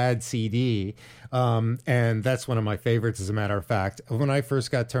B. Bad CD. And that's one of my favorites, as a matter of fact. When I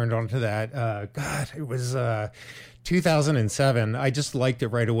first got turned on to that, it was 2007. I just liked it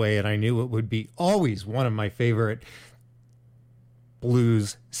right away, and I knew it would be always one of my favorite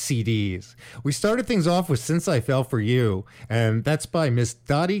blues CDs. We started things off with Since I Fell for You, and that's by Miss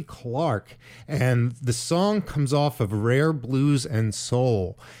Dottie Clark, and the song comes off of Rare Blues and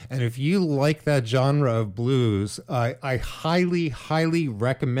Soul. And if you like that genre of blues, I highly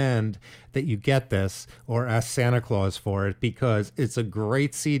recommend that you get this or ask Santa Claus for it, because it's a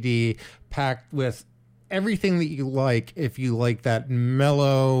great CD packed with everything that you like. If you like that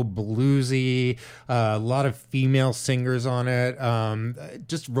mellow, bluesy, a lot of female singers on it,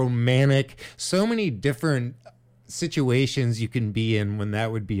 just romantic, so many different situations you can be in when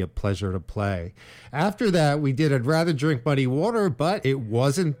that would be a pleasure to play. After that, we did I'd Rather Drink Muddy Water, but it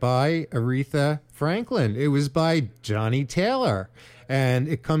wasn't by Aretha Franklin. It was by Johnny Taylor. And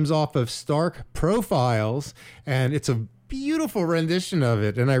it comes off of Stark Profiles, and it's a beautiful rendition of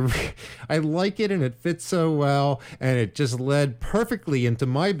it, and I like it, and it fits so well, and it just led perfectly into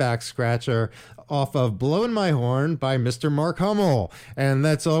my back scratcher off of Blowin' My Horn by Mr. Mark Hummel, and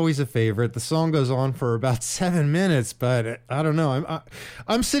that's always a favorite. The song goes on for about 7 minutes, but I don't know.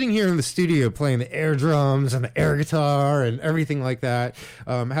 I'm sitting here in the studio playing the air drums and the air guitar and everything like that,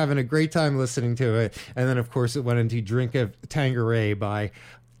 having a great time listening to it, and then of course it went into Drink of Tanqueray by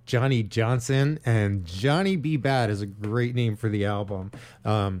Johnny Johnson, and Johnny B. Bad is a great name for the album.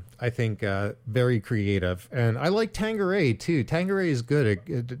 I think very creative, and I like Tanqueray too. Tanqueray is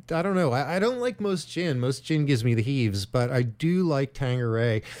good. I don't know. I don't like most gin. Most gin gives me the heaves, but I do like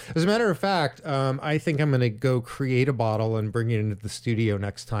Tanqueray. As a matter of fact, I think I'm going to go create a bottle and bring it into the studio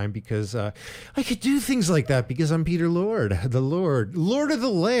next time, because I could do things like that because I'm Peter Lorde, the Lord of the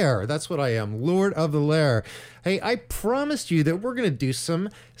Lair. That's what I am, Lord of the Lair. Hey, I promised you that we're going to do some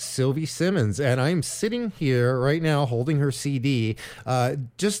Sylvie Simmons, and I'm sitting here right now holding her CD.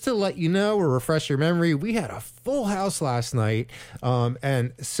 Just to let you know or refresh your memory, we had a full house last night,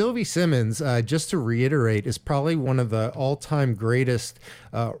 and Sylvie Simmons, just to reiterate, is probably one of the all-time greatest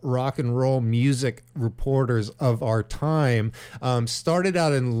rock and roll music reporters of our time. Started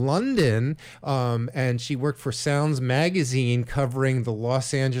out in London, and she worked for Sounds Magazine covering the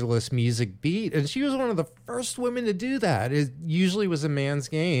Los Angeles music beat, and she was one of the first women to do that. It usually was a man's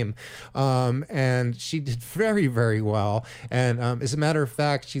game, and she did very, very well. And as a matter of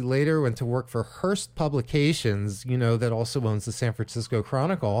fact, she later went to work for Hearst Publications, you know, that also owns the San Francisco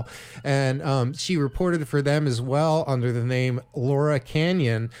Chronicle, and she reported for them as well under the name Laura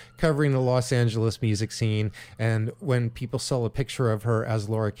Canyon, covering the Los Angeles music scene. And when people saw a picture of her as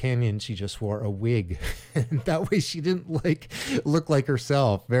Laura Canyon, she just wore a wig, and that way she didn't look like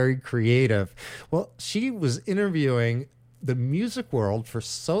herself. Very creative. Well, she was interviewing the music world for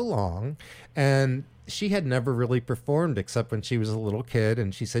so long, and she had never really performed except when she was a little kid,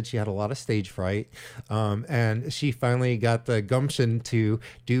 and she said she had a lot of stage fright, and she finally got the gumption to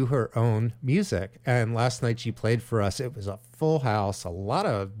do her own music. And last night she played for us. It was a full house, a lot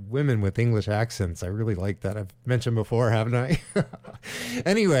of women with English accents. I really like that. I've mentioned before, haven't I?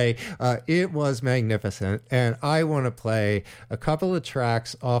 Anyway, it was magnificent, and I want to play a couple of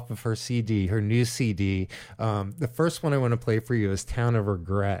tracks off of her CD, her new CD. The first one I want to play for you is Town of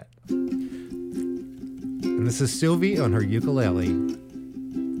Regret. And this is Sylvie on her ukulele.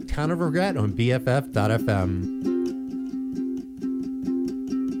 Town of Regret on BFF.FM.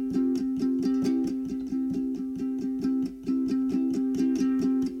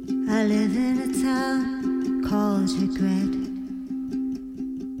 I live in a town called Regret.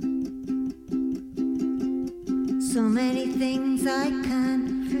 So many things I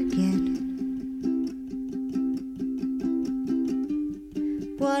can't forget.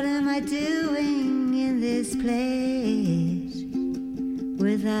 What am I doing in this place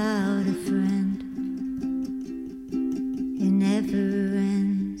without a friend? It never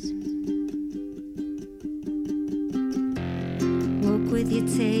ends. Woke with your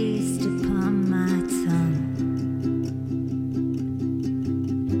taste upon my tongue.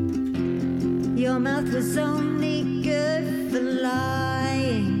 Your mouth was only good for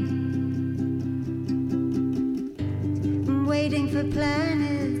lying. Waiting for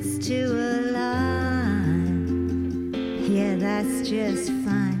planets to align. Yeah, that's just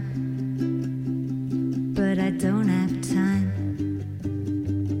fine, but I don't have time.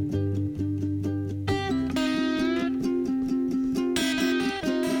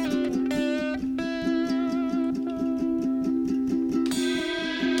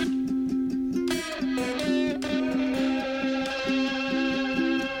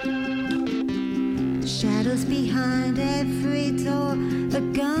 Shadows behind every door, a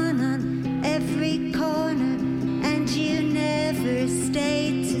gun on every corner, and you never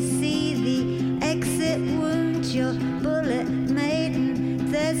stay to see the exit wound your bullet made. And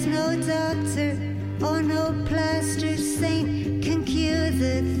there's no doctor or no plaster saint can cure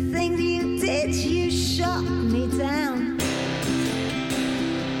the thing you did. You shot me down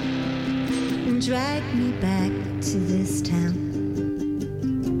and dragged me back to this town.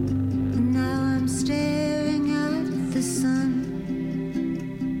 Staring at the sun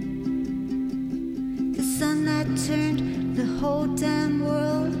that turned the whole damn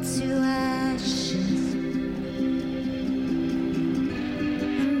world to ashes.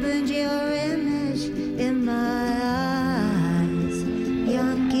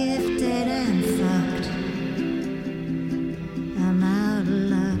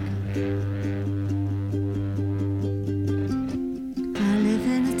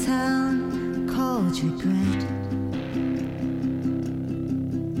 regret.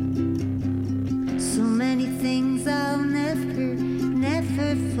 So many things I'll never,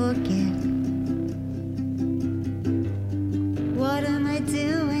 never forget. What am I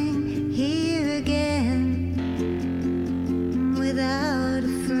doing here again without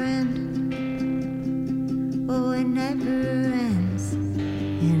a friend? Oh, it never ends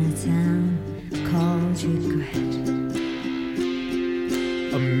in a town called regret.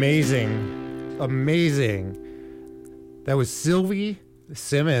 Amazing. That was Sylvie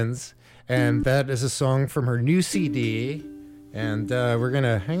Simmons, and that is a song from her new CD. And we're going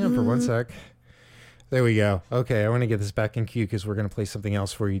to hang on for one sec. There we go. Okay, I want to get this back in queue because we're going to play something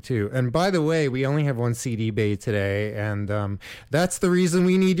else for you too. And by the way, we only have one CD bay today, and that's the reason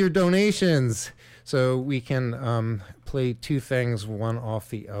we need your donations. So we can play two things, one off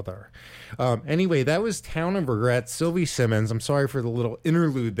the other. Anyway, that was Town of Regret, Sylvie Simmons. I'm sorry for the little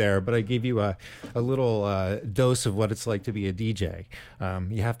interlude there, but I gave you a little dose of what it's like to be a DJ.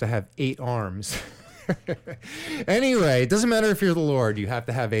 You have to have 8 arms. Anyway, it doesn't matter if you're the Lorde, you have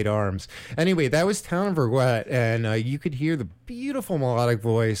to have 8 arms. Anyway, that was Town of Regret, and you could hear the beautiful melodic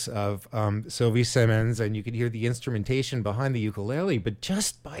voice of Sylvie Simmons, and you could hear the instrumentation behind the ukulele, but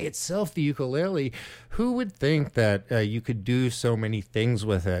just by itself, the ukulele, who would think that you could do so many things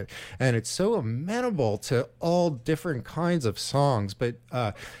with it? And it's so amenable to all different kinds of songs, but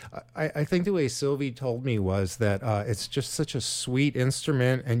I think the way Sylvie told me was that it's just such a sweet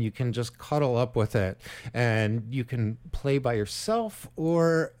instrument, and you can just cuddle up with it. And you can play by yourself,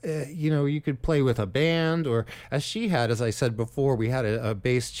 or you could play with a band, or as she had, as I said before, we had a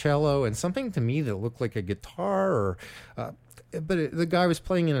bass cello and something to me that looked like a guitar, or the guy was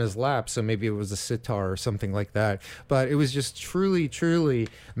playing in his lap, so maybe it was a sitar or something like that. But it was just truly, truly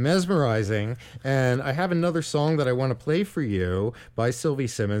mesmerizing. And I have another song that I want to play for you by Sylvie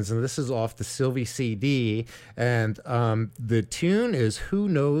Simmons, and this is off the Sylvie CD. And the tune is Who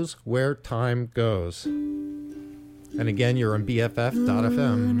Knows Where Time Goes. And again, you're on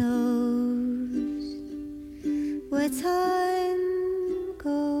BFF.FM. Who knows where time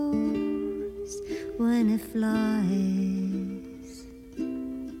goes when it flies?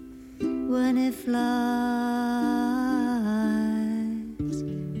 When it flies,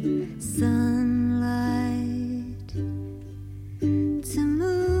 sunlight to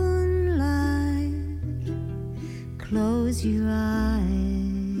moonlight, close your eyes,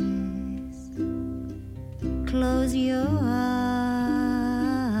 close your eyes,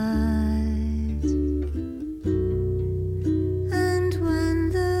 and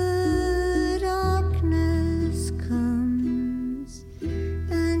when the darkness comes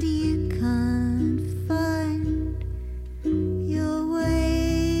and you can't find your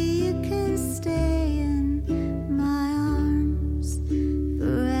way, you can stay in my arms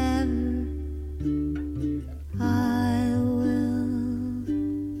forever. I will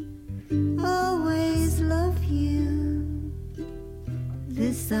always love you.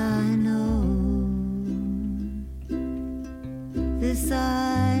 This I know. This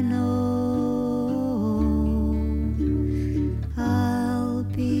I know. I'll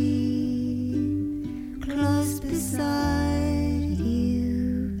be close beside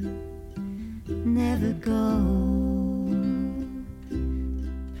you, never go.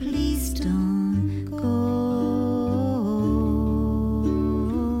 Please don't go.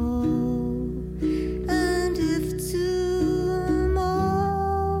 And if tomorrow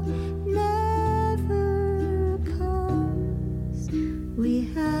never comes, we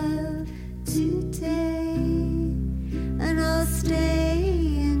have today, and I'll stay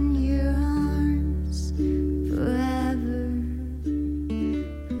in your arms forever.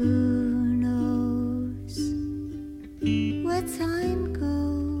 Who knows where time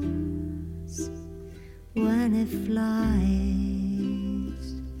goes when it flies,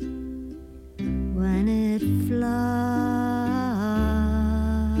 when it flies.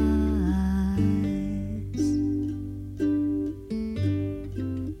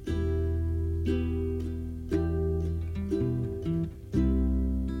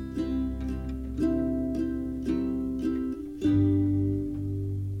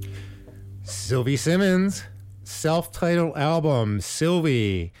 Sylvie Simmons, self-titled album,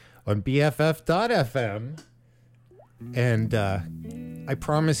 Sylvie, on BFF.FM. And I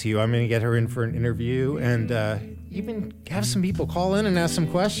promise you, I'm going to get her in for an interview and even have some people call in and ask some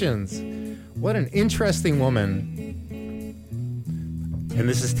questions. What an interesting woman. And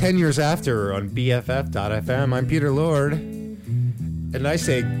this is 10 years after on BFF.FM. I'm Peter Lorde, and I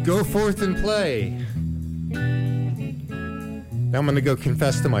say, go forth and play. Now I'm going to go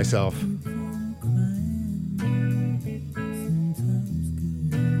confess to myself.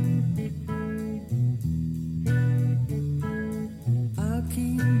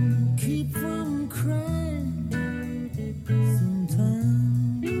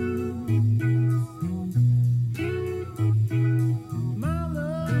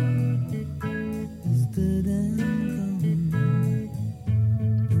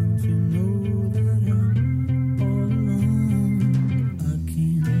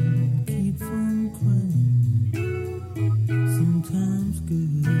 sounds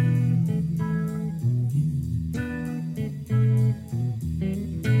good.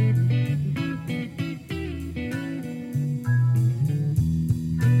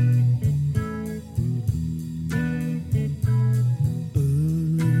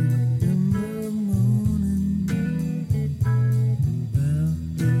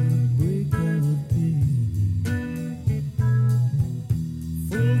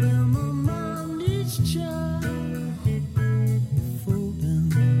 Fall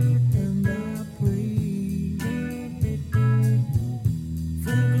down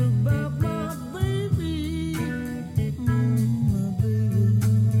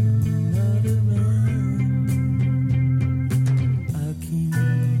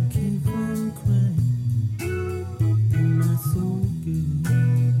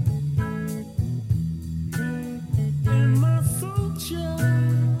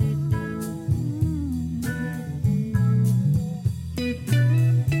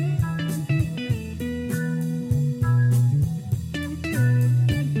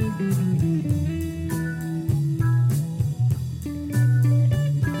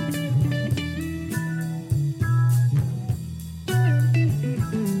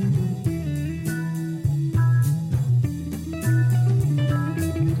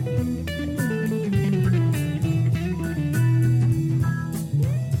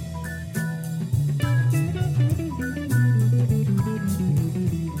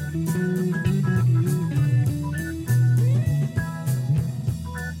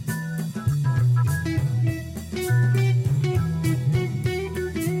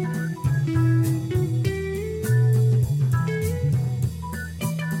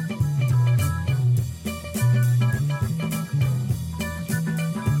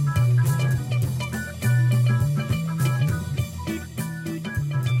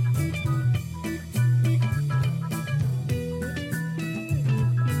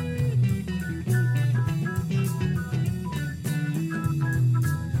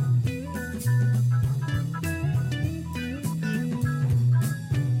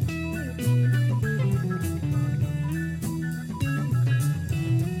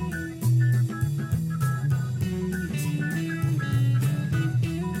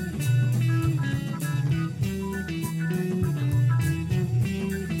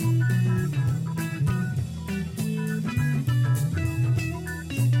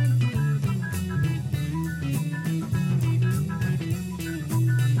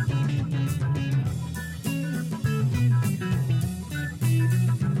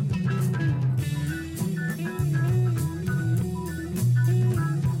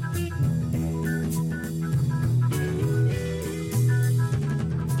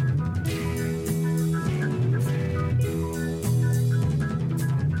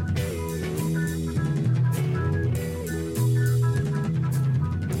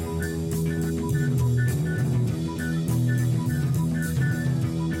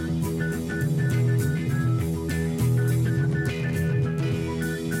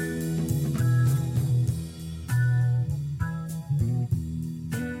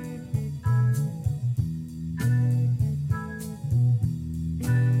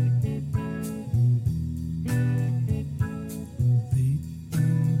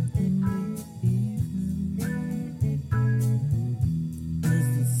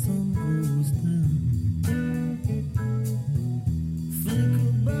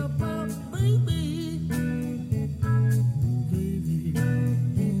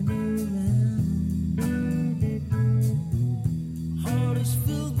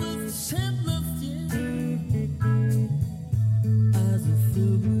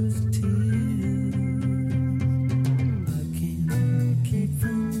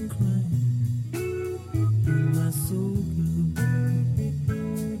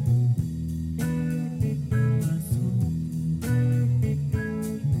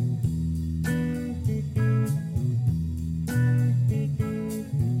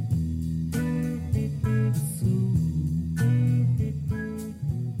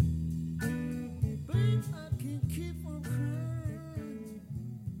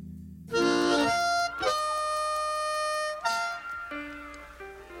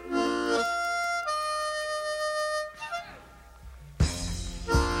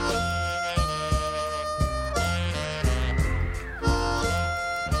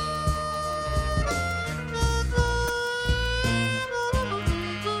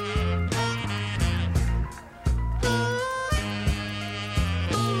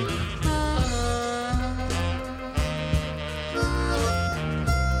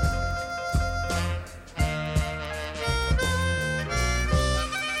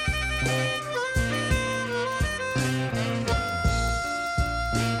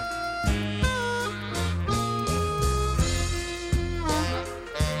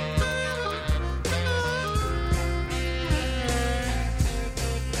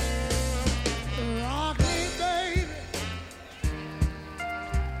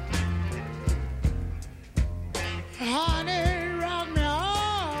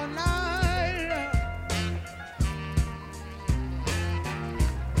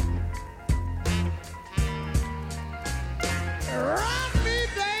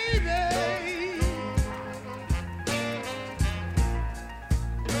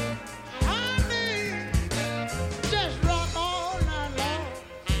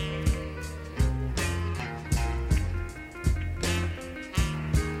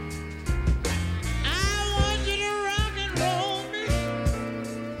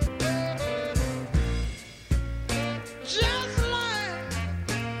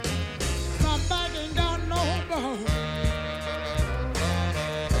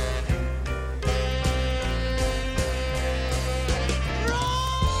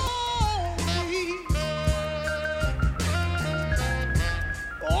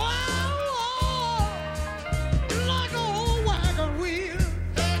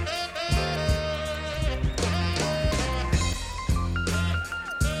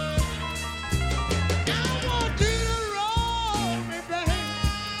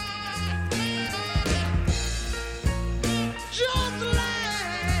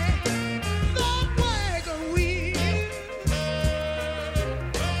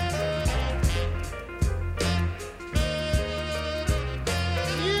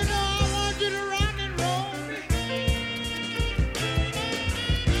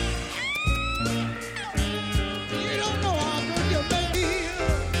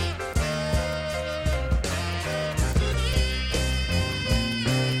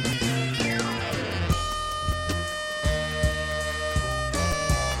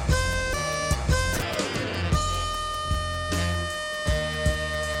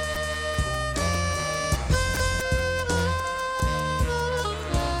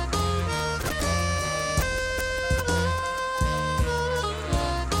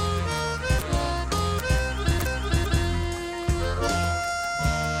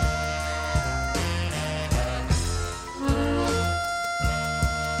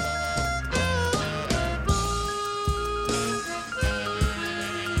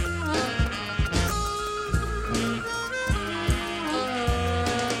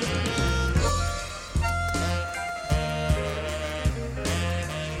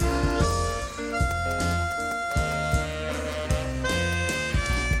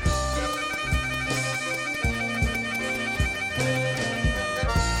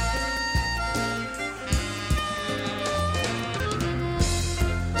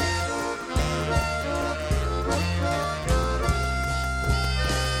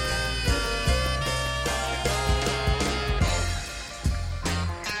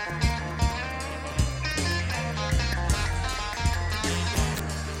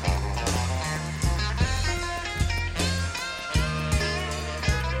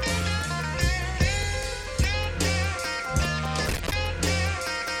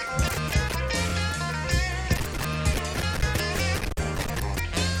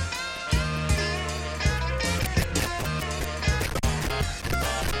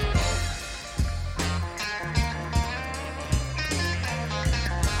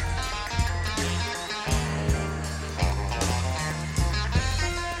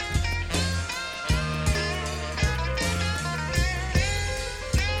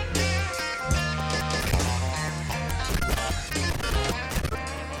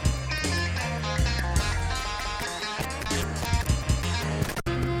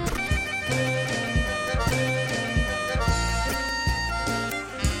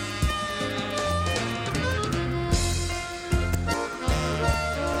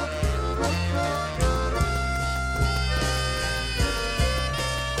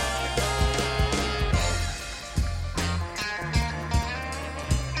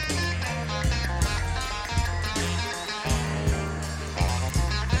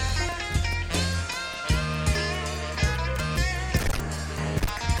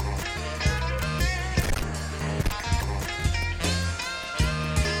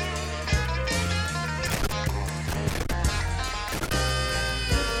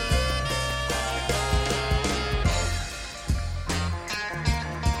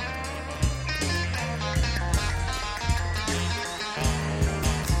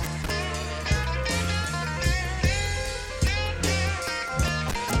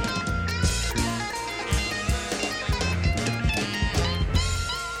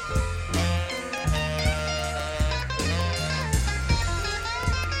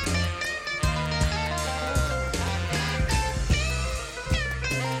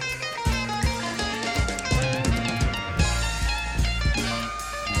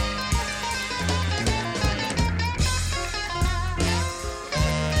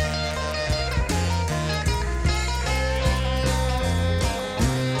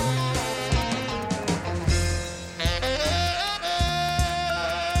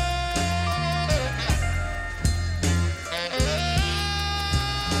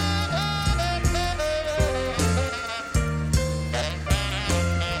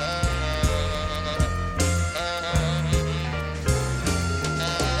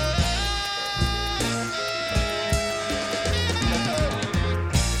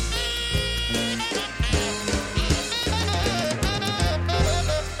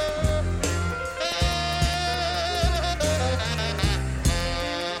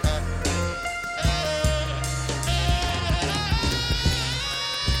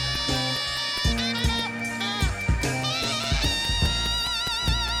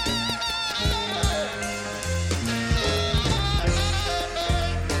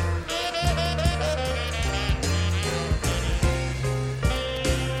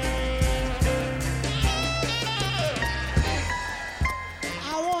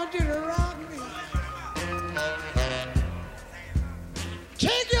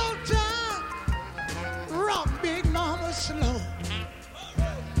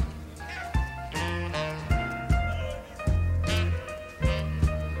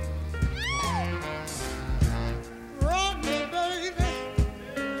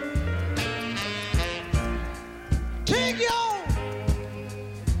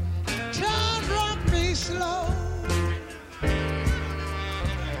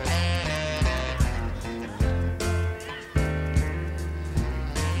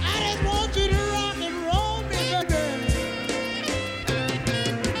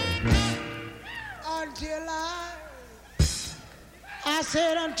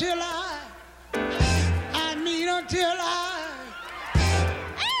said until I mean until I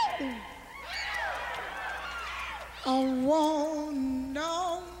want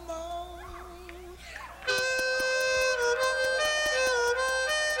no more.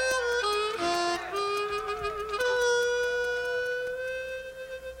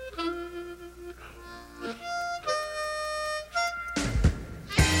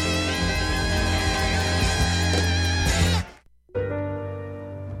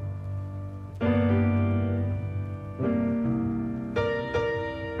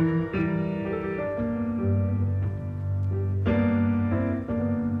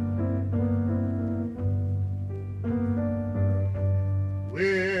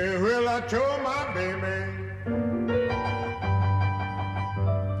 Well, I told my baby,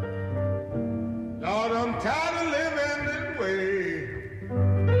 Lord, I'm tired of living this way.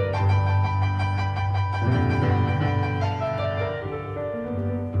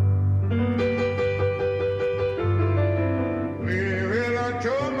 Well, I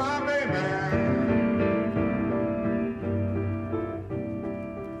told my baby,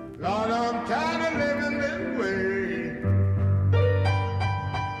 Lord, I'm tired of living this way.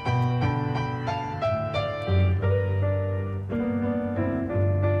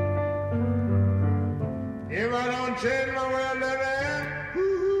 If I don't change my way of living,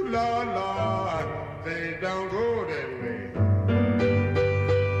 ooh, Lord, Lord, things don't go that way.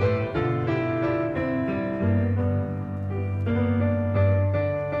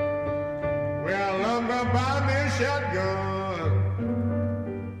 Well, I'm gonna buy me a shotgun.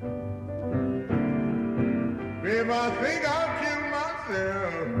 If I think I'll kill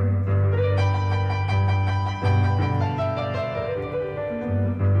myself.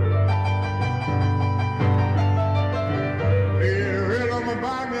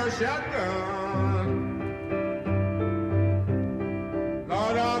 Buy me a shotgun.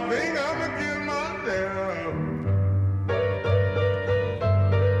 Lord, I think I'm gonna kill myself.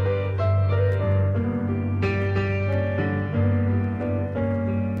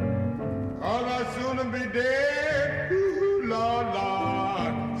 Cause I'd sooner be dead. Ooh, Lord,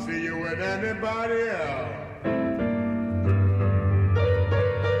 Lord, see you with anybody else.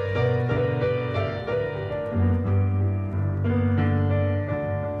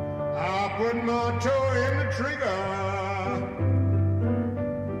 Put my toe in the trigger,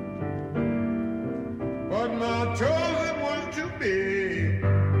 but my toes it was too big.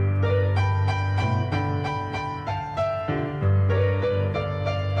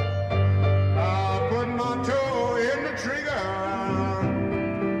 I put my toe in the trigger,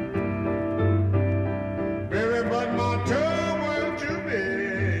 baby, but my toe was too big.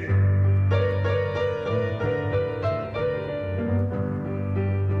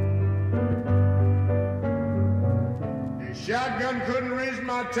 Shotgun couldn't reach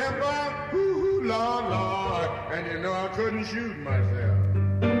my temper, ooh, Lord, Lord, and you know I couldn't shoot myself.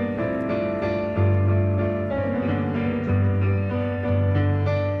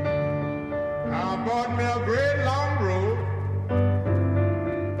 I bought me a great long rope,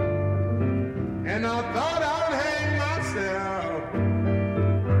 and I thought I'd hang myself.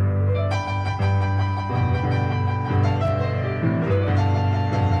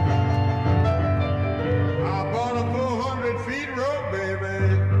 I bought a 400-feet rope, baby,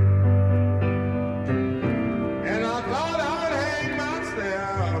 and I thought I'd hang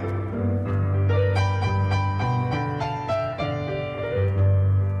myself.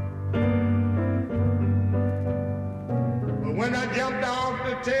 But when I jumped off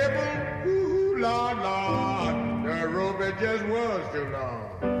the table, ooh, Lord, Lord, the rope it just was too long.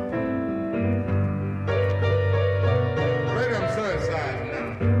 Right, I'm so excited now.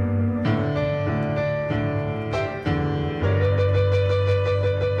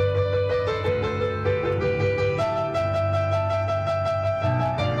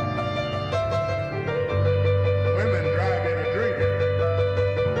 Women drive you to drinking.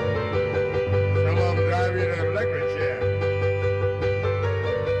 Some of them drive you to electric chair.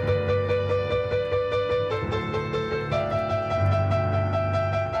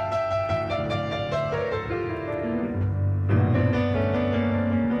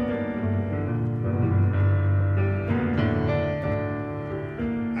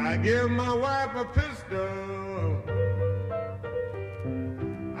 I give my wife a pistol.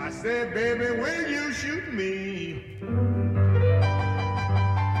 I said, baby, will you shoot me?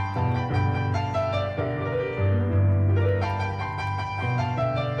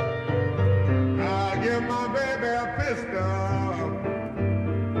 I give my baby a pistol.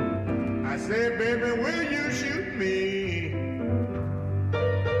 I said, baby, will you shoot me?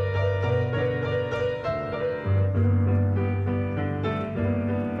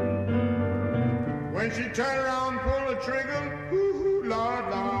 Then she turned around, pulled the trigger. Ooh, Lord,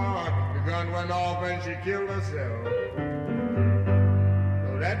 Lord. The gun went off and she killed herself.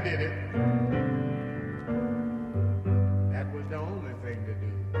 So that did it. That was the only thing to do.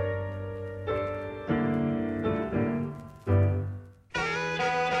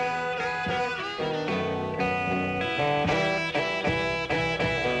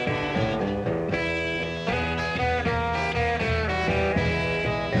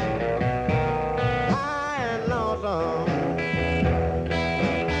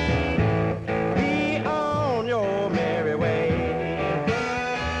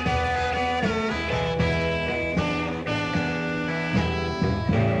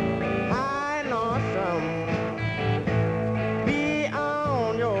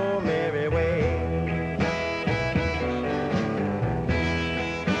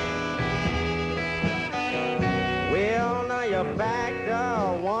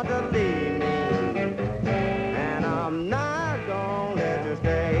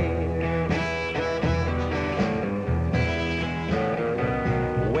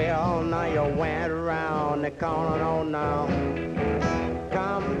 Corner on now,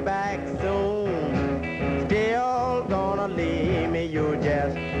 come back soon. Still gonna leave me, you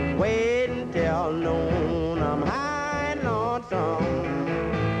just wait until noon. I'm high and lonesome.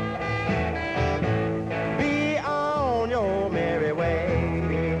 Be on your merry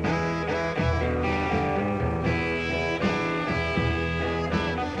way.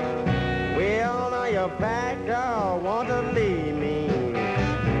 Well, now you're packed up, want to leave me,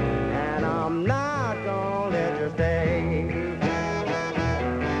 and I'm not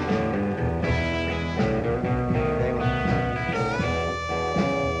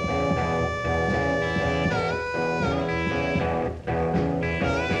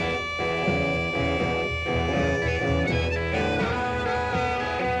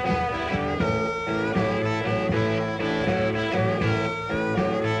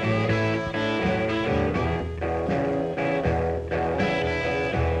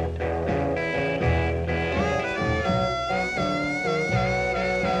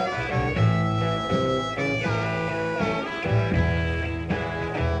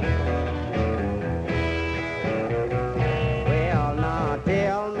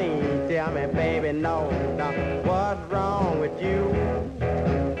no, what's wrong with you?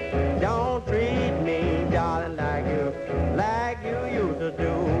 Don't treat me, darling, like you used to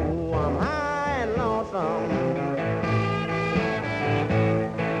do. I'm high and lonesome.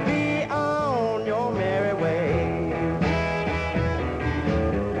 Be on your merry way.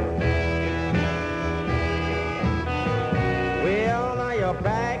 Well, now you're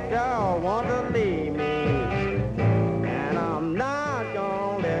packed up, want to leave me, and I'm not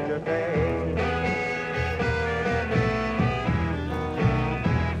gonna let you stay.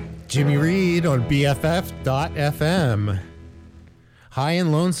 Jimmy Reed on BFF.FM. High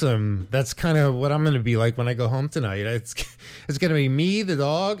and lonesome. That's kind of what I'm going to be like when I go home tonight. It's going to be me, the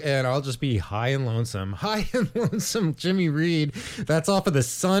dog, and I'll just be high and lonesome. High and lonesome, Jimmy Reed. That's off of The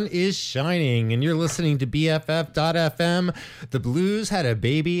Sun Is Shining, and you're listening to BFF.FM. The Blues had a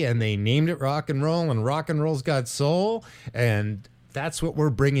baby, and they named it rock and roll's got soul, and that's what we're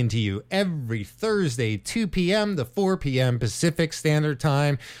bringing to you every Thursday, 2 p.m. to 4 p.m. Pacific Standard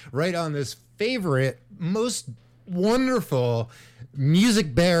Time, right on this favorite, most wonderful,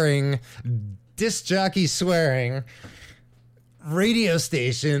 music-bearing, disc jockey swearing radio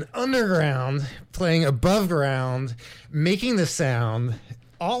station, underground, playing above ground, making the sound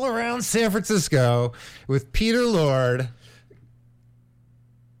all around San Francisco with Peter Lorde,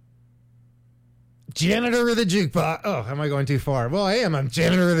 janitor of the jukebox. Oh, am I going too far? Well, I am. I'm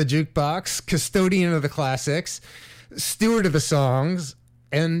janitor of the jukebox, custodian of the classics, steward of the songs,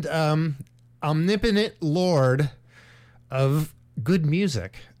 and omnipotent lord of good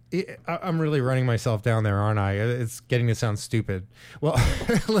music. I'm really running myself down there, aren't I? It's getting to sound stupid. Well,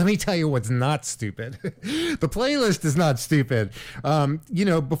 let me tell you what's not stupid. The playlist is not stupid.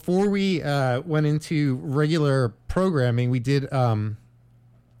 Before we went into regular programming, we did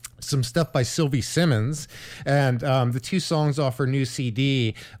some stuff by Sylvie Simmons, and the two songs off her new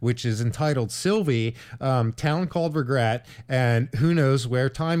CD, which is entitled Sylvie, Town Called Regret, and Who Knows Where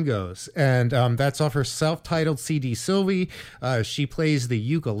Time Goes. And that's off her self-titled CD, Sylvie. She plays the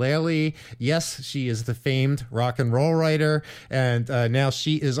ukulele. Yes, she is the famed rock and roll writer, and now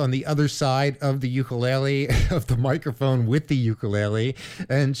she is on the other side of the ukulele, of the microphone with the ukulele,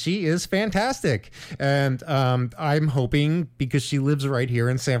 and she is fantastic. And I'm hoping, because she lives right here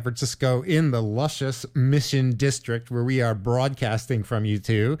in San Francisco, Francisco in the luscious Mission District where we are broadcasting from you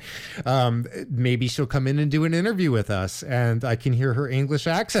two. Maybe she'll come in and do an interview with us and I can hear her English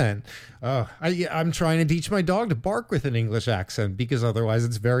accent. I'm trying to teach my dog to bark with an English accent because otherwise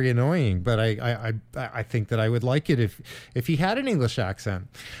it's very annoying. But I think that I would like it if he had an English accent.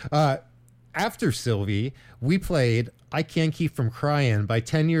 After Sylvie, we played I Can't Keep From Crying by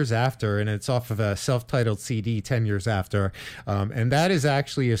 10 Years After, and it's off of a self-titled CD, 10 Years After. And that is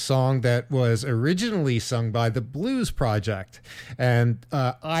actually a song that was originally sung by the Blues Project. And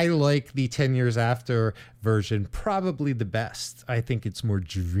I like the 10 Years After version probably the best. I think it's more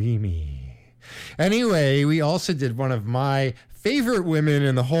dreamy. Anyway, we also did one of my favorite women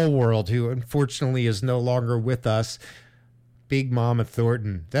in the whole world who unfortunately is no longer with us, Big Mama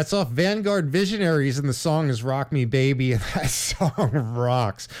Thornton. That's off Vanguard Visionaries, and the song is Rock Me Baby, and that song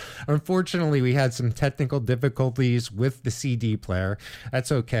rocks. Unfortunately, we had some technical difficulties with the CD player.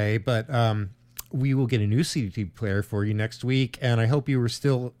 That's okay, but we will get a new CD player for you next week, and I hope you were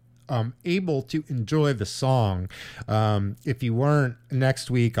still able to enjoy the song. If you weren't,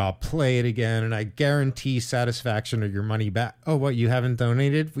 next week I'll play it again and I guarantee satisfaction or your money back. Oh, what, you haven't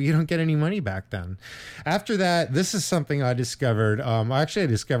donated? Well, you don't get any money back then. After that, this is something I discovered. I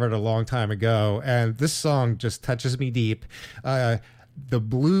discovered a long time ago, and this song just touches me deep. The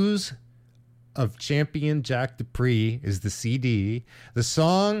Blues of Champion Jack Dupree is the CD. The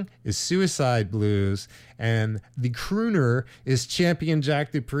song is Suicide Blues, and the crooner is Champion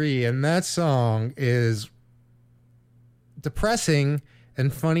Jack Dupree, and that song is depressing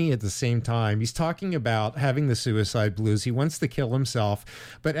and funny at the same time. He's talking about having the suicide blues. He wants to kill himself,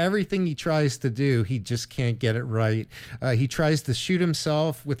 but everything he tries to do, he just can't get it right. He tries to shoot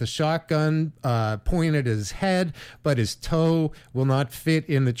himself with a shotgun pointed at his head, but his toe will not fit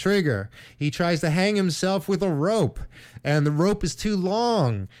in the trigger. He tries to hang himself with a rope, and the rope is too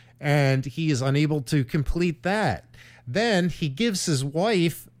long, and he is unable to complete that. Then he gives his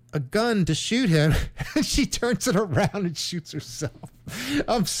wife a gun to shoot him, and she turns it around and shoots herself.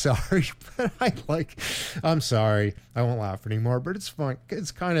 I'm sorry, but I'm sorry. I won't laugh anymore, but it's fun.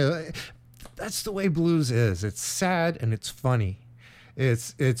 It's kind of, that's the way blues is. It's sad and it's funny.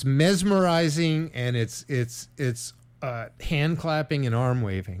 It's mesmerizing, and it's hand clapping and arm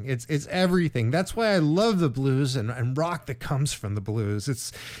waving. It's everything. That's why I love the blues and rock that comes from the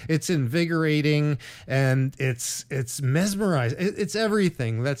blues. It's invigorating, and it's mesmerizing. It's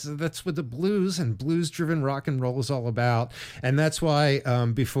everything. That's what the blues and blues driven rock and roll is all about. And that's why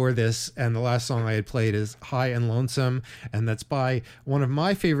before this, and the last song I had played is High and Lonesome, and that's by one of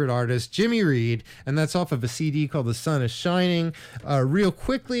my favorite artists, Jimmy Reed, and that's off of a CD called The Sun Is Shining. Real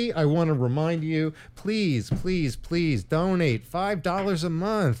quickly, I want to remind you, please donate $5 a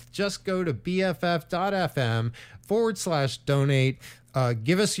month. Just go to bff.fm/donate.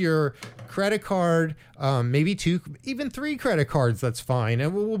 Give us your credit card, maybe 2, even 3 credit cards. That's fine,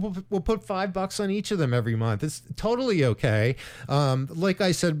 and we'll put $5 on each of them every month. It's totally okay. Like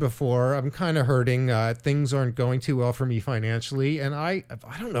I said before, I'm kind of hurting. Things aren't going too well for me financially, and I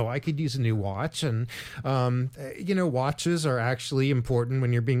don't know. I could use a new watch, and watches are actually important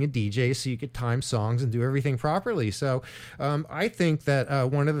when you're being a DJ, so you could time songs and do everything properly. So I think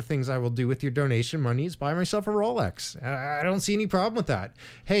that one of the things I will do with your donation money is buy myself a Rolex. I don't see any problem with that.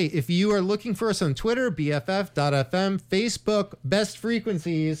 Hey, if you are looking for us on Twitter, BFF.FM, Facebook, Best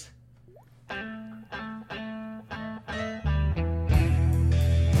Frequencies.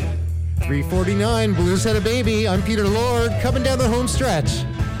 $3.49, Blues Had a Baby. I'm Peter Lorde, coming down the home stretch.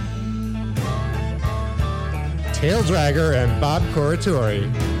 Tail Dragger and Bob Corritore.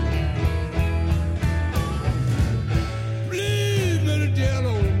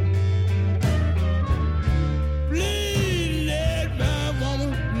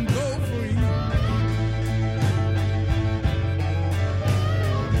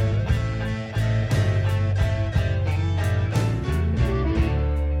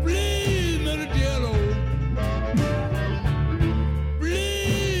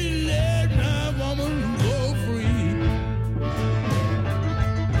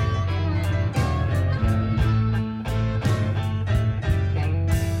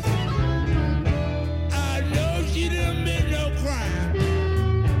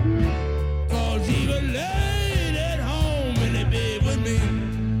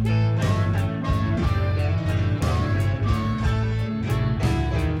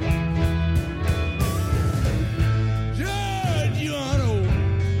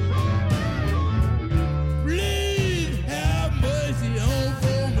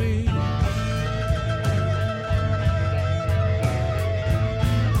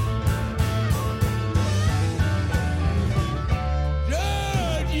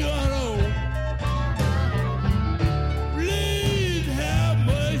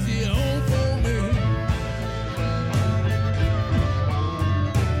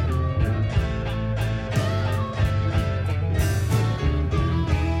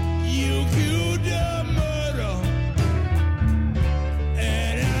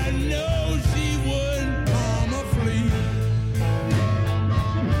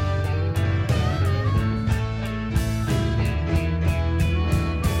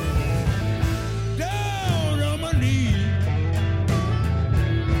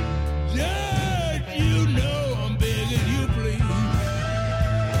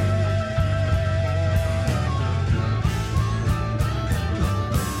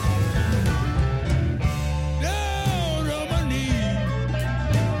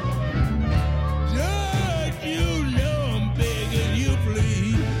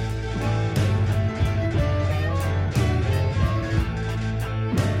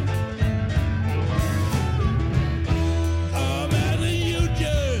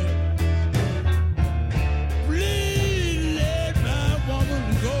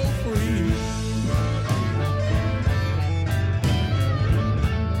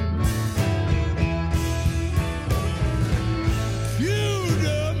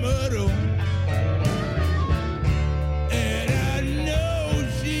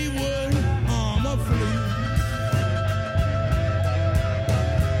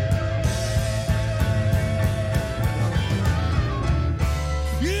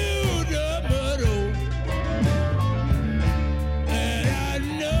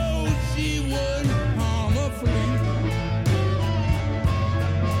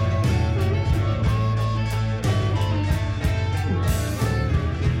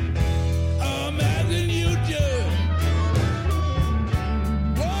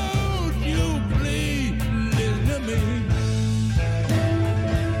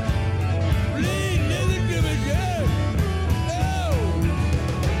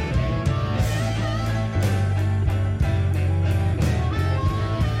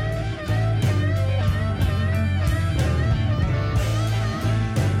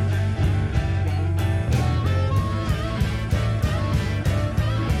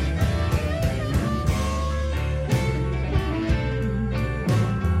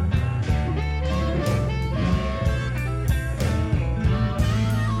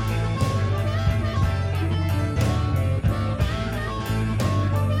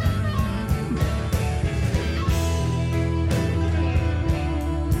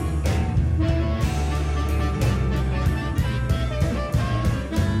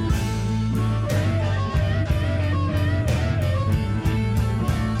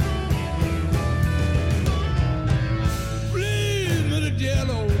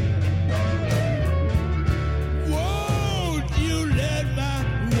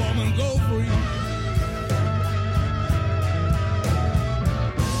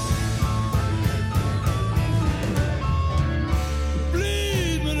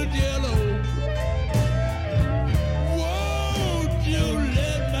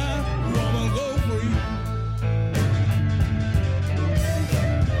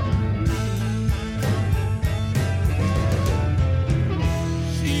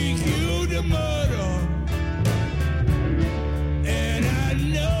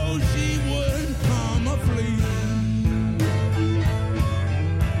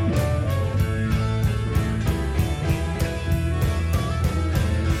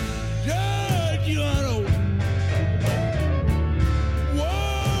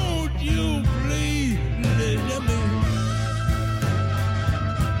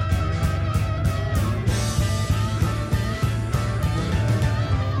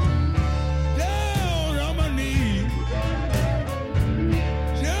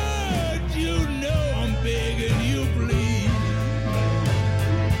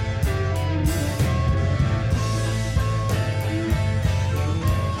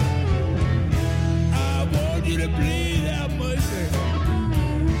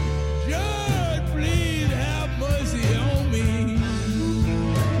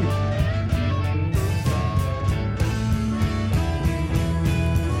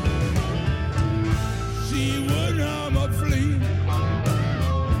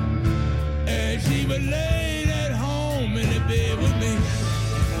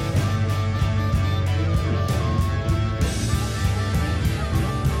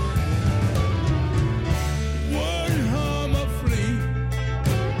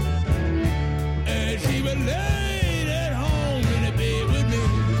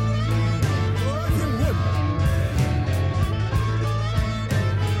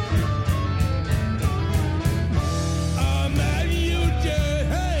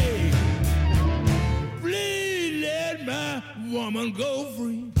 go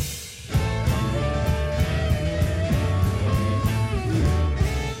free.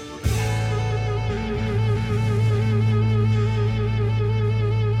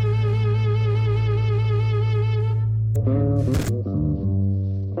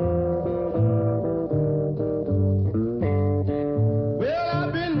 Well,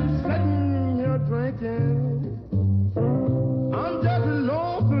 I've been sitting here drinking. I'm just as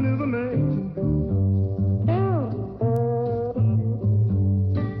lonesome as a man.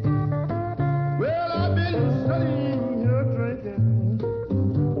 Well, I've been sitting here drinking.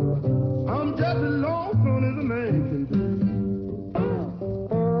 I'm just as lonesome as a man can be.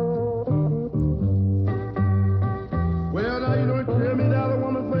 Well, now you don't tell me that a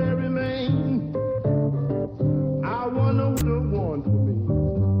woman for every man. I wonder who the one for me.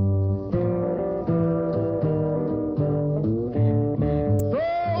 So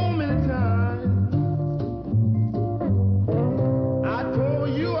many times I told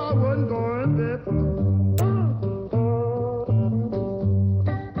you I wasn't going there.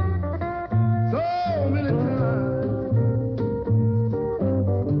 So many times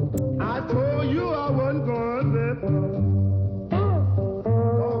I told you I wasn't going there.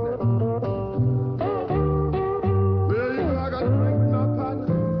 Well, you know I got to drink with my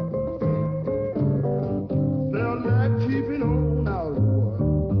partner. They're not keeping on out, boy.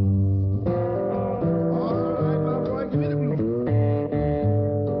 All right, my boy, give me the blue.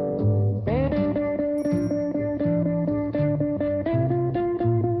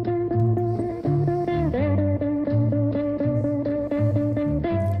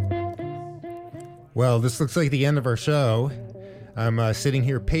 Well, this looks like the end of our show. I'm sitting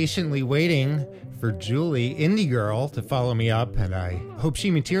here patiently waiting for Julie, Indie Girl, to follow me up, and I hope she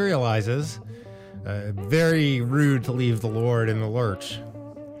materializes. Very rude to leave the Lord in the lurch.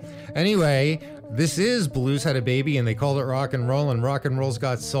 Anyway, this is Blues Had a Baby, and they called it rock and roll's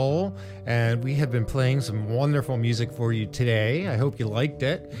got soul, and we have been playing some wonderful music for you today. I hope you liked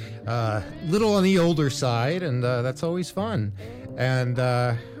it. Little on the older side, and that's always fun. And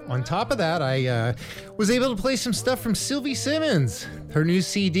on top of that, I was able to play some stuff from Sylvie Simmons, her new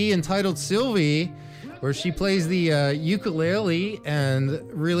CD entitled Sylvie, where she plays the ukulele and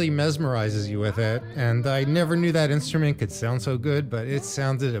really mesmerizes you with it. And I never knew that instrument could sound so good, but it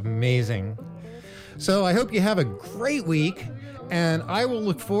sounded amazing. So I hope you have a great week, and I will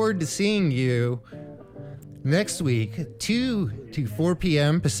look forward to seeing you next week, 2 to 4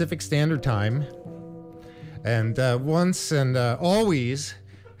 p.m. Pacific Standard Time. And once and always,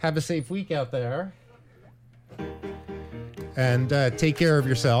 have a safe week out there. And take care of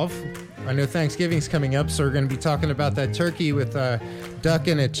yourself. I know Thanksgiving's coming up, so we're going to be talking about that turkey with duck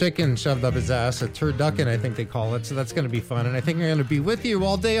and a chicken shoved up his ass, a turducken, I think they call it. So that's going to be fun. And I think I'm going to be with you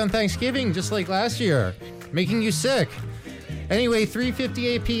all day on Thanksgiving, just like last year, making you sick. Anyway,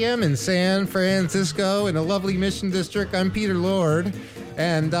 3:58 p.m. in San Francisco in a lovely Mission District. I'm Peter Lorde,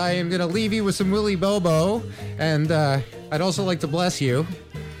 and I am going to leave you with some Willy Bobo. And I'd also like to bless you.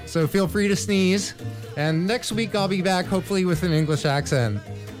 So feel free to sneeze. And next week I'll be back, hopefully with an English accent.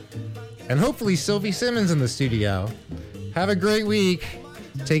 And hopefully Sylvie Simmons in the studio. Have a great week.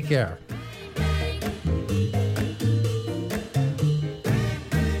 Take care.